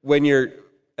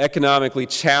economically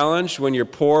challenged, when you're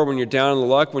poor, when you're down in the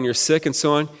luck, when you're sick and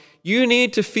so on, you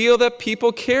need to feel that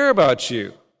people care about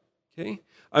you. Okay?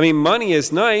 I mean, money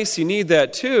is nice, you need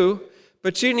that too,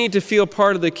 but you need to feel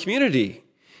part of the community.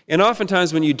 And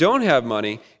oftentimes when you don't have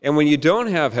money and when you don't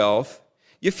have health,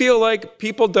 you feel like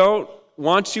people don't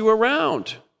want you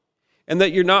around and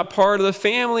that you're not part of the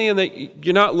family and that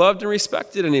you're not loved and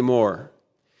respected anymore.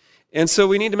 And so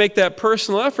we need to make that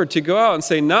personal effort to go out and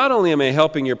say, not only am I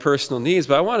helping your personal needs,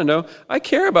 but I want to know I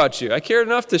care about you. I care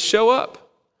enough to show up.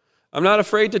 I'm not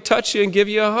afraid to touch you and give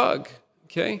you a hug.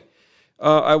 Okay?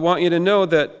 I want you to know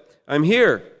that I'm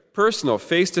here, personal,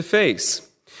 face to face.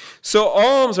 So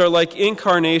alms are like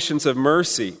incarnations of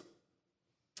mercy.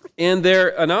 And they're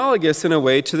analogous in a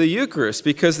way to the Eucharist,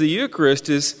 because the Eucharist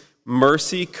is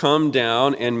mercy come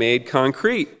down and made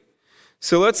concrete.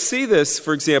 So let's see this,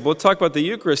 for example. We'll talk about the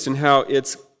Eucharist and how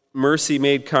it's mercy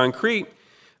made concrete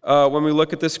when we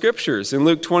look at the Scriptures. In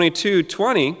Luke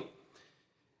 22:20,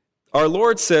 our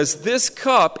Lord says, "This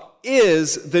cup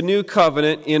is the new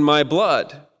covenant in my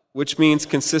blood," which means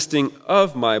consisting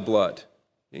of my blood.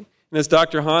 Okay? And as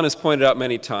Dr. Hahn has pointed out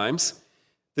many times,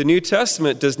 the New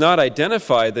Testament does not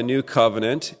identify the new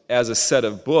covenant as a set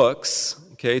of books,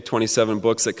 27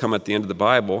 books that come at the end of the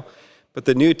Bible, but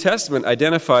the New Testament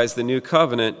identifies the new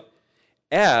covenant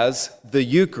as the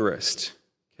Eucharist.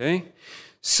 Okay?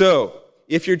 So,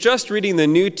 if you're just reading the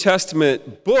New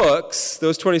Testament books,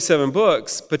 those 27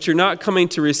 books, but you're not coming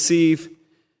to receive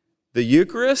the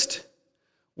Eucharist,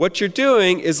 what you're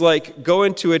doing is like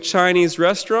going to a Chinese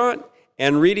restaurant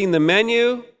and reading the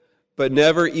menu, but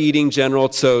never eating General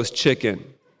Tso's chicken.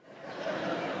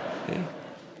 Okay?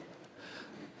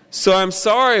 So I'm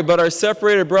sorry, but our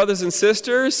separated brothers and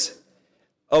sisters,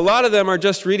 a lot of them are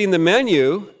just reading the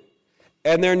menu,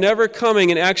 and they're never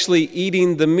coming and actually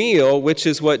eating the meal, which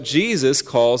is what Jesus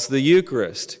calls the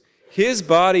Eucharist. His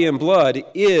body and blood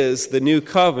is the new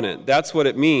covenant. That's what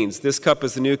it means. This cup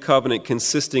is the new covenant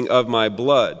consisting of my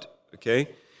blood. Okay?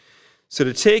 So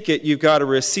to take it, you've got to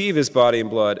receive his body and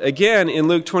blood. Again, in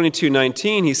Luke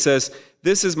 22:19, he says,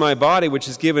 "This is my body which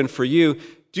is given for you.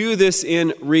 Do this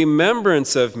in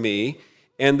remembrance of me."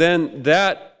 And then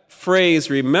that phrase,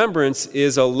 remembrance,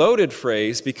 is a loaded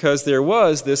phrase because there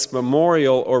was this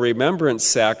memorial or remembrance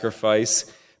sacrifice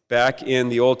back in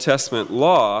the Old Testament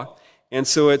law. And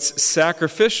so it's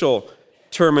sacrificial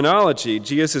terminology.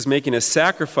 Jesus is making a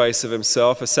sacrifice of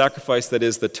himself, a sacrifice that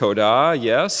is the Todah,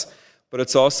 yes, but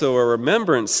it's also a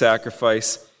remembrance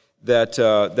sacrifice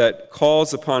that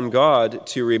calls upon God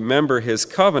to remember his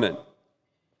covenant.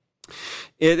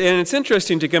 And it's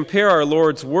interesting to compare our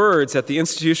Lord's words at the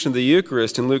institution of the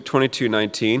Eucharist in Luke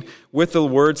 22:19 with the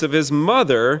words of his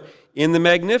mother in the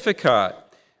Magnificat.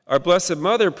 Our Blessed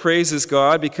Mother praises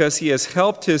God because he has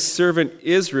helped his servant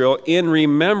Israel in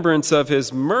remembrance of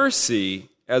his mercy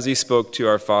as he spoke to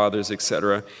our fathers,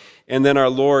 etc. And then our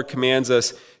Lord commands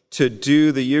us to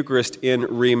do the Eucharist in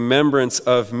remembrance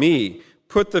of me.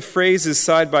 Put the phrases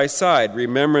side by side.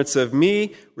 Remembrance of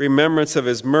me, remembrance of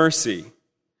his mercy.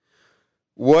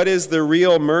 What is the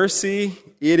real mercy?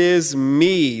 It is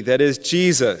me, that is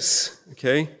Jesus.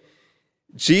 Okay?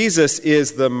 Jesus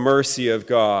is the mercy of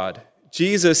God.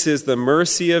 Jesus is the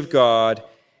mercy of God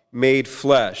made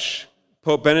flesh.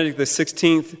 Pope Benedict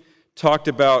XVI talked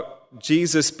about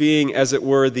Jesus being, as it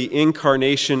were, the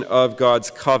incarnation of God's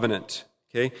covenant.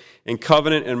 Okay? And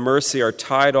covenant and mercy are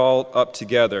tied all up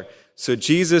together. So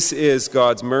Jesus is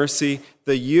God's mercy.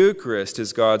 The Eucharist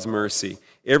is God's mercy.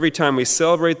 Every time we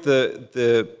celebrate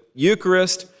the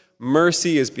Eucharist,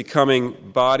 mercy is becoming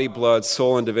body, blood,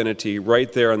 soul, and divinity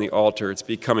right there on the altar. It's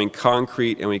becoming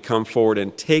concrete, and we come forward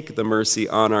and take the mercy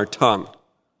on our tongue,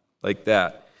 like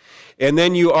that. And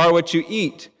then you are what you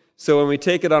eat. So when we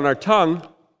take it on our tongue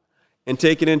and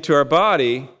take it into our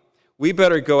body, we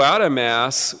better go out of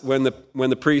Mass when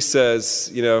the priest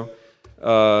says, ita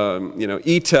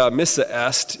missa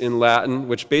est in Latin,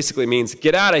 which basically means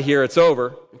get out of here, it's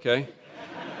over. Okay,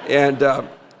 and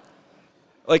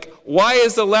why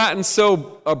is the Latin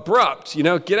so abrupt?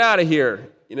 Get out of here.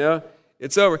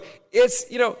 It's over. It's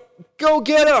go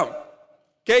get them.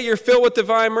 Okay, you're filled with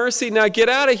divine mercy. Now get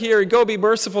out of here and go be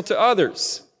merciful to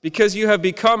others because you have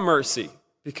become mercy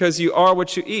because you are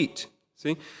what you eat.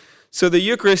 See. So the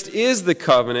Eucharist is the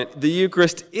covenant. The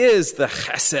Eucharist is the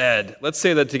chesed. Let's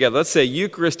say that together. Let's say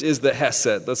Eucharist is the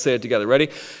chesed. Let's say it together. Ready?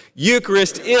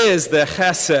 Eucharist is the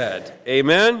chesed.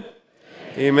 Amen?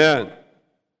 Amen.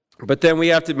 But then we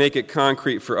have to make it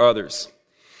concrete for others.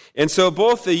 And so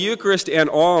both the Eucharist and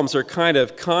alms are kind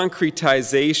of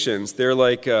concretizations. They're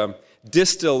like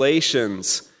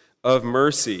distillations of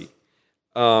mercy,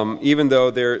 even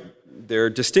though they're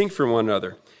distinct from one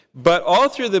another. But all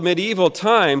through the medieval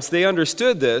times, they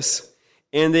understood this,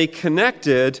 and they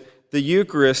connected the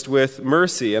Eucharist with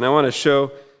mercy. And I want to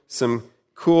show some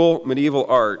cool medieval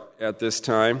art at this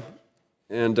time.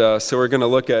 And so we're going to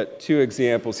look at two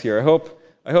examples here.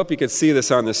 I hope you can see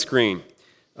this on the screen.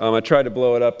 I try to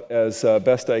blow it up as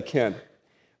best I can.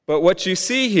 But what you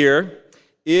see here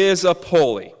is a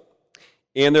pulley.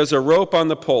 And there's a rope on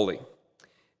the pulley.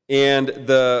 And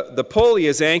the pulley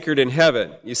is anchored in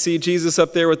heaven. You see Jesus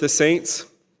up there with the saints?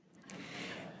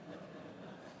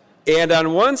 And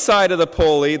on one side of the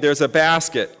pulley, there's a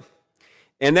basket.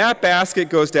 And that basket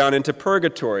goes down into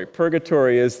purgatory.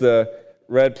 Purgatory is the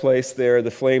red place there,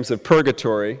 the flames of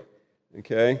purgatory.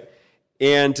 Okay?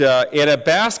 And a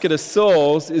basket of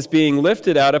souls is being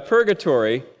lifted out of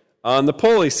purgatory on the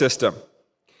pulley system.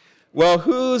 Well,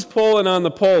 who's pulling on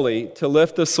the pulley to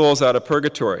lift the souls out of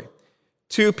purgatory?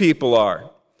 Two people are.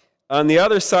 On the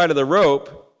other side of the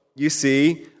rope, you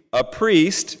see a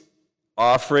priest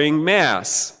offering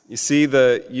Mass. You see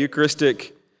the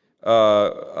Eucharistic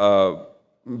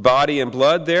body and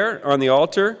blood there on the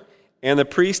altar, and the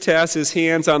priest has his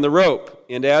hands on the rope.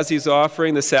 And as he's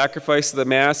offering the sacrifice of the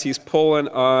Mass, he's pulling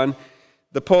on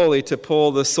the pulley to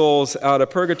pull the souls out of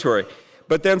purgatory.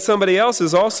 But then somebody else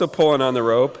is also pulling on the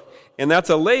rope, and that's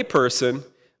a lay person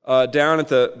down at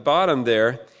the bottom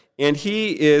there. And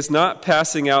he is not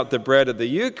passing out the bread of the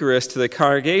Eucharist to the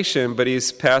congregation, but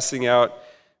he's passing out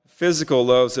physical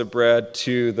loaves of bread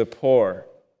to the poor.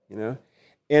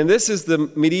 And this is the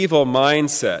medieval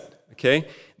mindset, okay?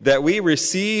 That we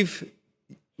receive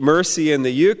mercy in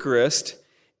the Eucharist,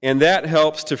 and that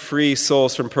helps to free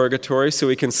souls from purgatory, so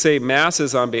we can say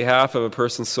masses on behalf of a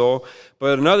person's soul.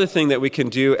 But another thing that we can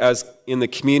do as in the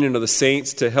communion of the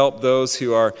saints to help those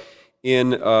who are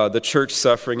in the church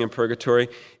suffering in purgatory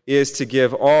is to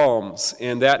give alms,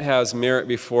 and that has merit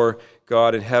before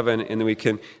God in heaven, and we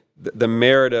can the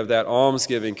merit of that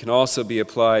almsgiving can also be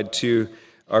applied to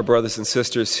our brothers and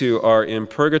sisters who are in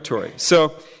purgatory.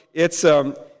 So it's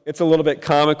a little bit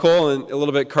comical and a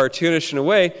little bit cartoonish in a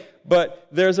way, but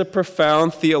there's a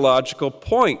profound theological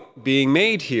point being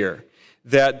made here,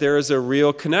 that there is a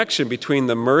real connection between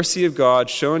the mercy of God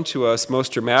shown to us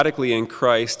most dramatically in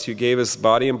Christ, who gave his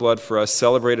body and blood for us,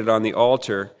 celebrated on the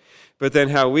altar, but then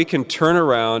how we can turn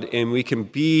around and we can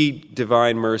be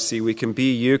divine mercy, we can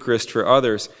be Eucharist for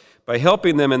others by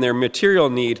helping them in their material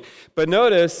need. But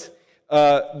notice,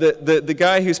 the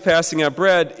guy who's passing out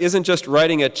bread isn't just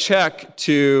writing a check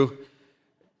to,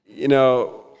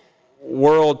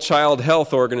 World Child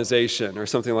Health Organization or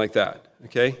something like that,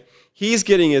 okay? He's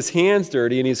getting his hands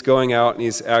dirty, and he's going out and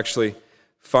he's actually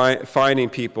finding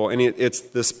people, and it's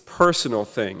this personal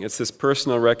thing. It's this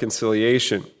personal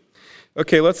reconciliation.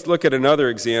 Okay, let's look at another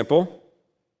example.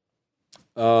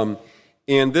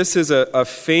 And this is a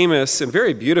famous and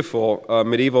very beautiful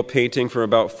medieval painting from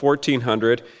about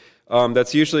 1400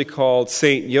 that's usually called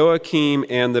St. Joachim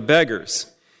and the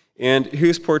Beggars. And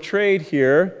who's portrayed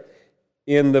here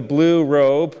in the blue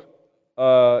robe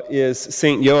is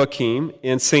St. Joachim,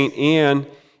 and St. Anne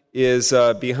is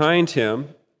behind him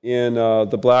in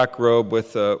the black robe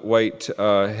with the white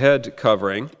head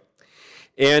covering.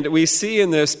 And we see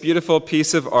in this beautiful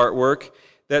piece of artwork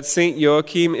that St.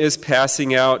 Joachim is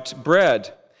passing out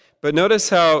bread. But notice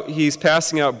how he's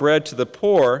passing out bread to the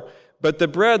poor, but the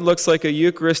bread looks like a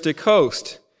Eucharistic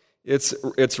host.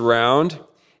 It's round,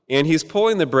 and he's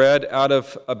pulling the bread out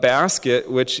of a basket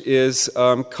which is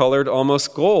colored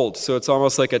almost gold, so it's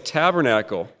almost like a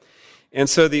tabernacle. And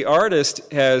so the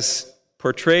artist has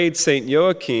portrayed St.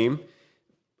 Joachim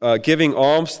giving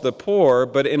alms to the poor,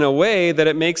 but in a way that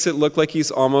it makes it look like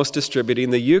he's almost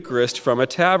distributing the Eucharist from a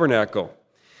tabernacle.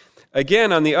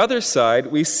 Again, on the other side,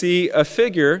 we see a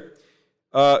figure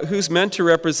who's meant to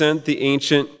represent the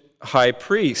ancient high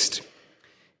priest.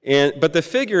 But the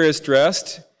figure is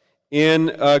dressed in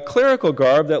a clerical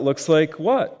garb that looks like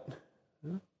what?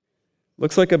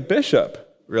 Looks like a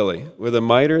bishop, really, with a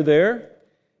mitre there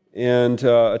and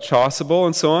a chasuble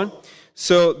and so on.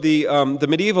 So the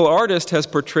medieval artist has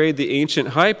portrayed the ancient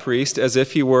high priest as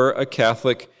if he were a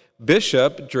Catholic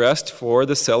bishop dressed for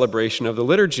the celebration of the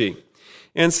liturgy.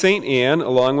 And St. Anne,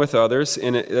 along with others,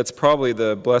 and that's probably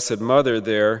the Blessed Mother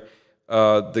there,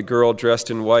 the girl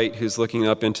dressed in white who's looking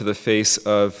up into the face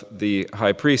of the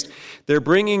high priest. They're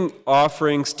bringing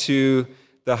offerings to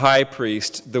the high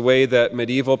priest the way that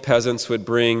medieval peasants would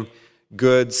bring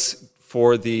goods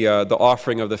for the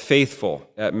offering of the faithful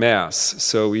at Mass.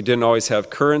 So we didn't always have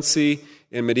currency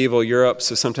in medieval Europe,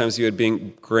 so sometimes you would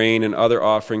bring grain and other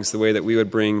offerings the way that we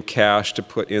would bring cash to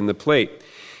put in the plate.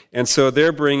 And so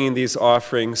they're bringing these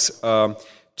offerings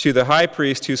to the high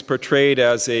priest, who's portrayed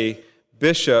as a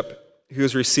bishop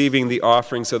who's receiving the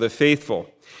offerings of the faithful.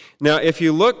 Now, if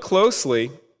you look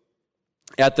closely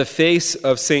at the face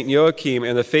of St. Joachim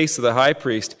and the face of the high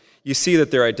priest, you see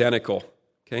that they're identical.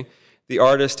 Okay? The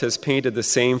artist has painted the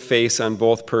same face on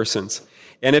both persons.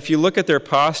 And if you look at their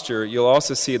posture, you'll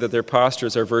also see that their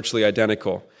postures are virtually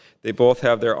identical. They both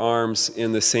have their arms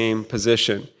in the same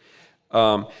position.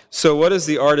 So what is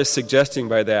the artist suggesting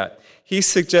by that? He's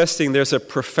suggesting there's a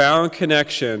profound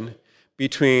connection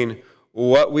between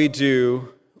what we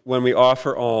do when we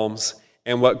offer alms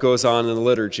and what goes on in the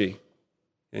liturgy.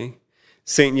 Okay?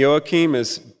 St. Joachim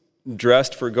is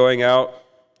dressed for going out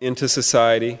into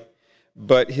society,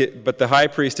 but the high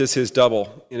priest is his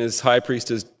double, and the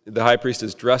high priest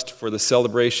is dressed for the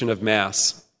celebration of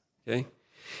Mass. Okay?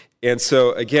 And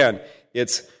so again,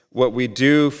 it's what we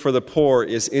do for the poor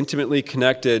is intimately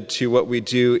connected to what we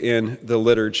do in the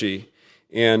liturgy.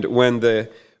 And when the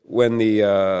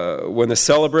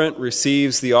celebrant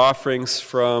receives the offerings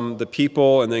from the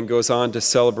people and then goes on to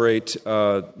celebrate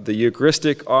the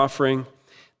Eucharistic offering,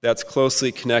 that's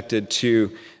closely connected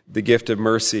to the gift of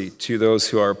mercy to those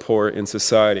who are poor in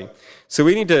society. So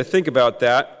we need to think about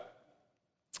that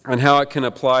and how it can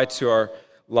apply to our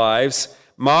lives.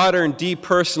 Modern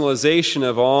depersonalization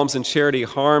of alms and charity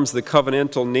harms the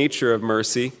covenantal nature of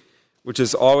mercy, which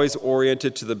is always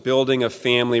oriented to the building of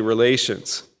family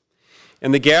relations.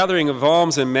 And the gathering of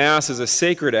alms and Mass is a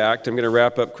sacred act. I'm going to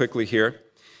wrap up quickly here.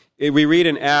 We read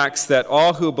in Acts that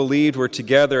all who believed were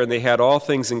together, and they had all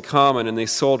things in common, and they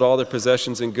sold all their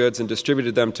possessions and goods and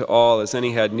distributed them to all as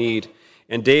any had need.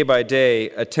 And day by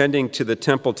day, attending to the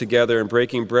temple together and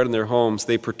breaking bread in their homes,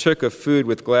 they partook of food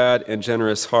with glad and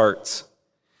generous hearts.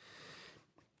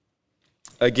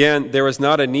 Again, there was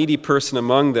not a needy person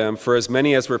among them, for as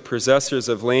many as were possessors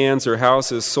of lands or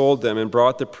houses sold them and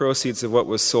brought the proceeds of what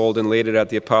was sold and laid it at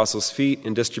the apostles' feet,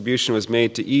 and distribution was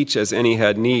made to each as any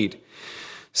had need.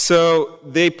 So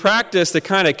they practiced a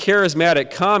kind of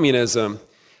charismatic communism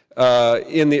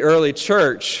in the early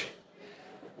church,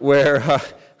 where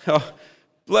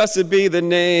blessed be the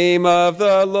name of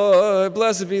the Lord,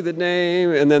 blessed be the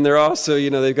name, and then they're also,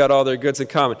 they've got all their goods in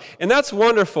common. And that's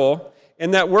wonderful,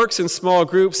 and that works in small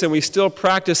groups, and we still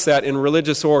practice that in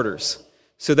religious orders.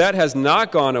 So that has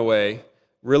not gone away.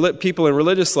 People in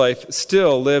religious life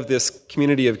still live this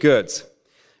community of goods.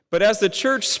 But as the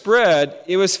church spread,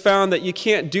 it was found that you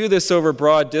can't do this over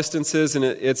broad distances, and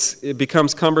it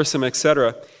becomes cumbersome,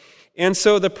 etc. And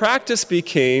so the practice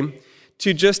became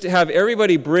to just have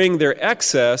everybody bring their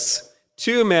excess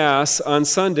to Mass on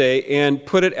Sunday and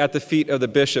put it at the feet of the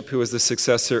bishop, who was the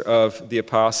successor of the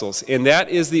apostles. And that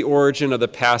is the origin of the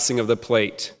passing of the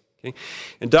plate. Okay?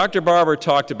 And Dr. Barber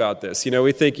talked about this.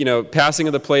 We think, passing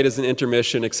of the plate is an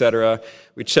intermission, etc.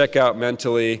 We check out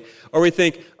mentally. Or we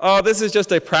think, this is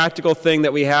just a practical thing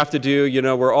that we have to do.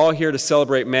 We're all here to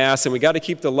celebrate Mass, and we got to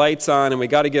keep the lights on, and we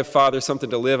got to give Father something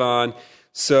to live on.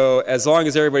 So as long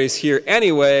as everybody's here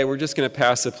anyway, we're just going to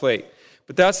pass the plate.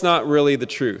 But that's not really the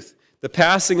truth. The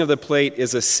passing of the plate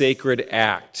is a sacred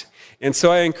act. And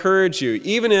so I encourage you,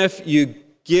 even if you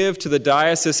give to the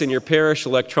diocese in your parish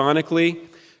electronically,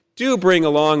 do bring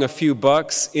along a few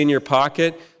bucks in your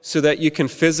pocket so that you can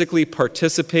physically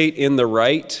participate in the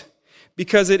rite,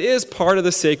 because it is part of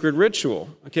the sacred ritual,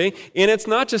 okay? And it's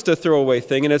not just a throwaway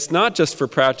thing, and it's not just for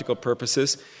practical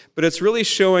purposes, but it's really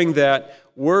showing that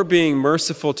we're being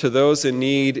merciful to those in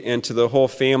need and to the whole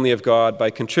family of God by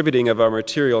contributing of our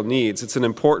material needs. It's an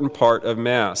important part of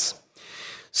Mass.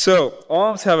 So,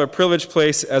 alms have a privileged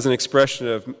place as an expression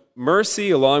of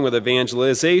mercy, along with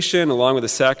evangelization, along with the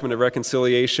sacrament of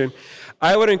reconciliation.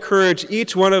 I would encourage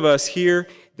each one of us here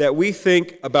that we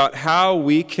think about how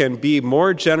we can be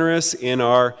more generous in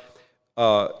our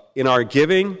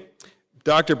giving.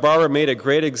 Dr. Barber made a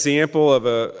great example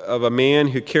of a man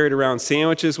who carried around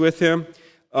sandwiches with him.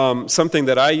 Something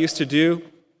that I used to do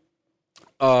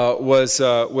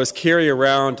was carry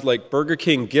around like Burger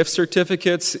King gift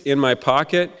certificates in my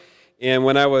pocket. And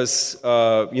when I was,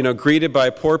 greeted by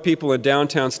poor people in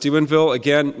downtown Steubenville,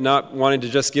 again, not wanting to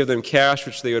just give them cash,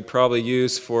 which they would probably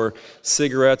use for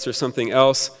cigarettes or something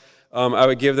else, I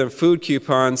would give them food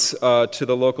coupons to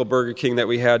the local Burger King that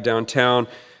we had downtown.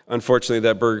 Unfortunately,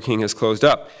 that Burger King has closed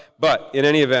up. But in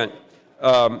any event,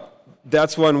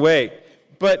 that's one way.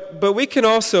 But we can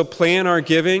also plan our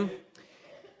giving,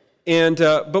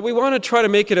 but we want to try to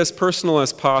make it as personal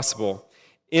as possible.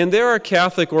 And there are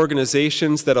Catholic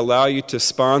organizations that allow you to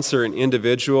sponsor an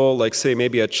individual, like say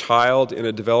maybe a child in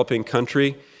a developing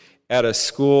country, at a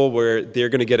school where they're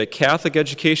going to get a Catholic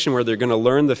education, where they're going to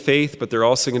learn the faith, but they're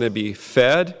also going to be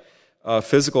fed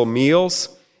physical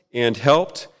meals and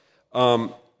helped.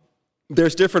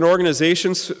 There's different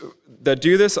organizations that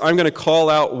do this. I'm going to call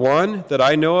out one that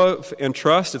I know of and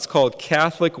trust. It's called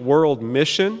Catholic World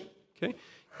Mission. Okay,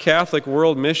 Catholic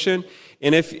World Mission.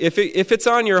 And if it's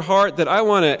on your heart that I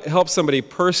want to help somebody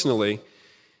personally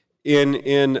in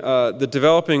the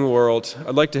developing world,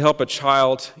 I'd like to help a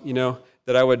child,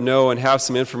 that I would know and have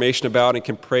some information about and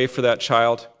can pray for that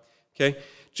child. Okay,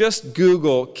 just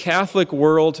Google Catholic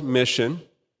World Mission,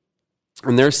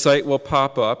 and their site will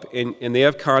pop up, and they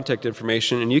have contact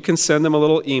information, and you can send them a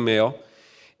little email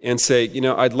and say,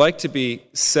 I'd like to be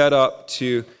set up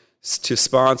to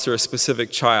sponsor a specific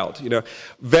child.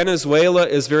 Venezuela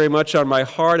is very much on my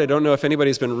heart. I don't know if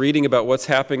anybody's been reading about what's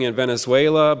happening in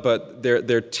Venezuela, but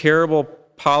their terrible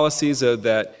policies of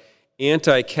that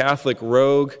anti-Catholic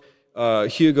rogue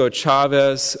Hugo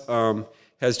Chavez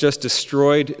has just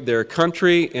destroyed their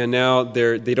country, and now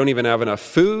they don't even have enough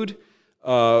food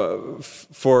for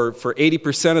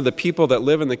 80% of the people that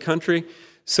live in the country.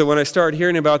 So when I started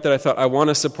hearing about that, I thought, I want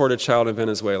to support a child in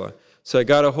Venezuela. So I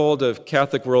got a hold of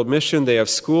Catholic World Mission. They have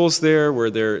schools there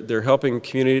where they're helping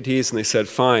communities, and they said,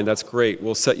 fine, that's great.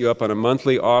 We'll set you up on a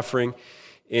monthly offering,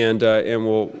 and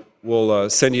we'll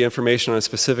send you information on a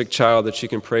specific child that you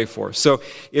can pray for. So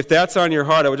if that's on your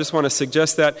heart, I would just want to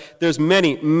suggest that. There's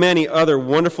many, many other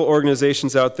wonderful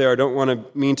organizations out there. I don't want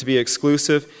to mean to be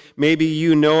exclusive. Maybe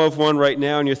you know of one right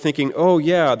now and you're thinking, oh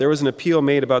yeah, there was an appeal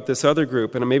made about this other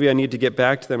group and maybe I need to get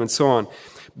back to them and so on.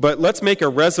 But let's make a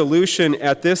resolution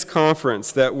at this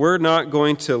conference that we're not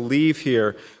going to leave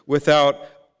here without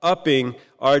upping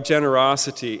our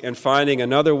generosity and finding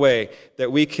another way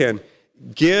that we can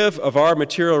give of our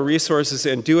material resources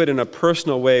and do it in a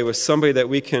personal way with somebody that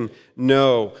we can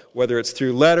know, whether it's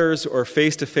through letters or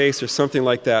face-to-face or something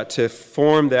like that, to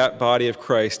form that body of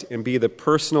Christ and be the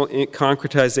personal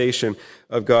concretization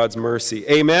of God's mercy.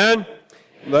 Amen?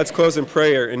 Let's close in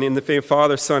prayer. And in the name of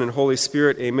Father, Son, and Holy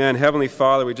Spirit, amen. Heavenly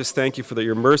Father, we just thank you for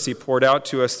your mercy poured out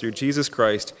to us through Jesus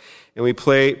Christ. And we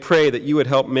pray that you would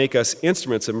help make us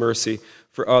instruments of mercy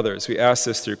for others. We ask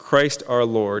this through Christ our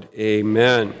Lord.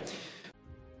 Amen.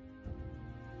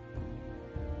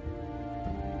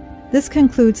 This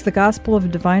concludes the Gospel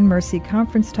of Divine Mercy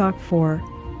Conference Talk 4,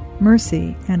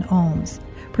 Mercy and Alms,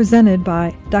 presented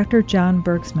by Dr. John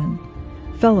Bergsma,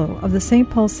 Fellow of the St.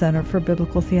 Paul Center for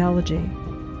Biblical Theology.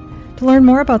 To learn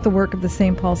more about the work of the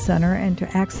St. Paul Center and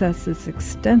to access its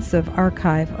extensive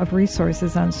archive of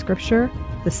resources on Scripture,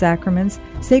 the sacraments,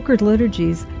 sacred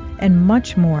liturgies, and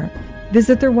much more,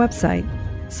 visit their website,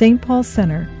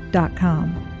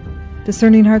 stpaulcenter.com.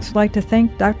 Discerning Hearts would like to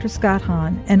thank Dr. Scott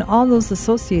Hahn and all those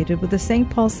associated with the St.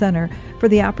 Paul Center for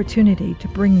the opportunity to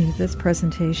bring you this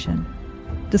presentation.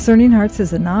 Discerning Hearts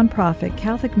is a nonprofit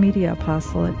Catholic media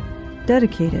apostolate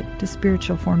dedicated to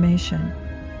spiritual formation.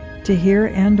 To hear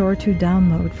and or to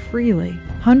download freely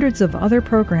hundreds of other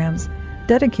programs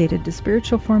dedicated to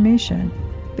spiritual formation,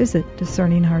 visit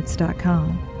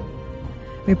discerninghearts.com.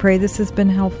 We pray this has been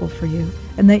helpful for you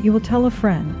and that you will tell a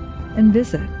friend and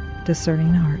visit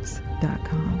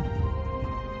discerninghearts.com.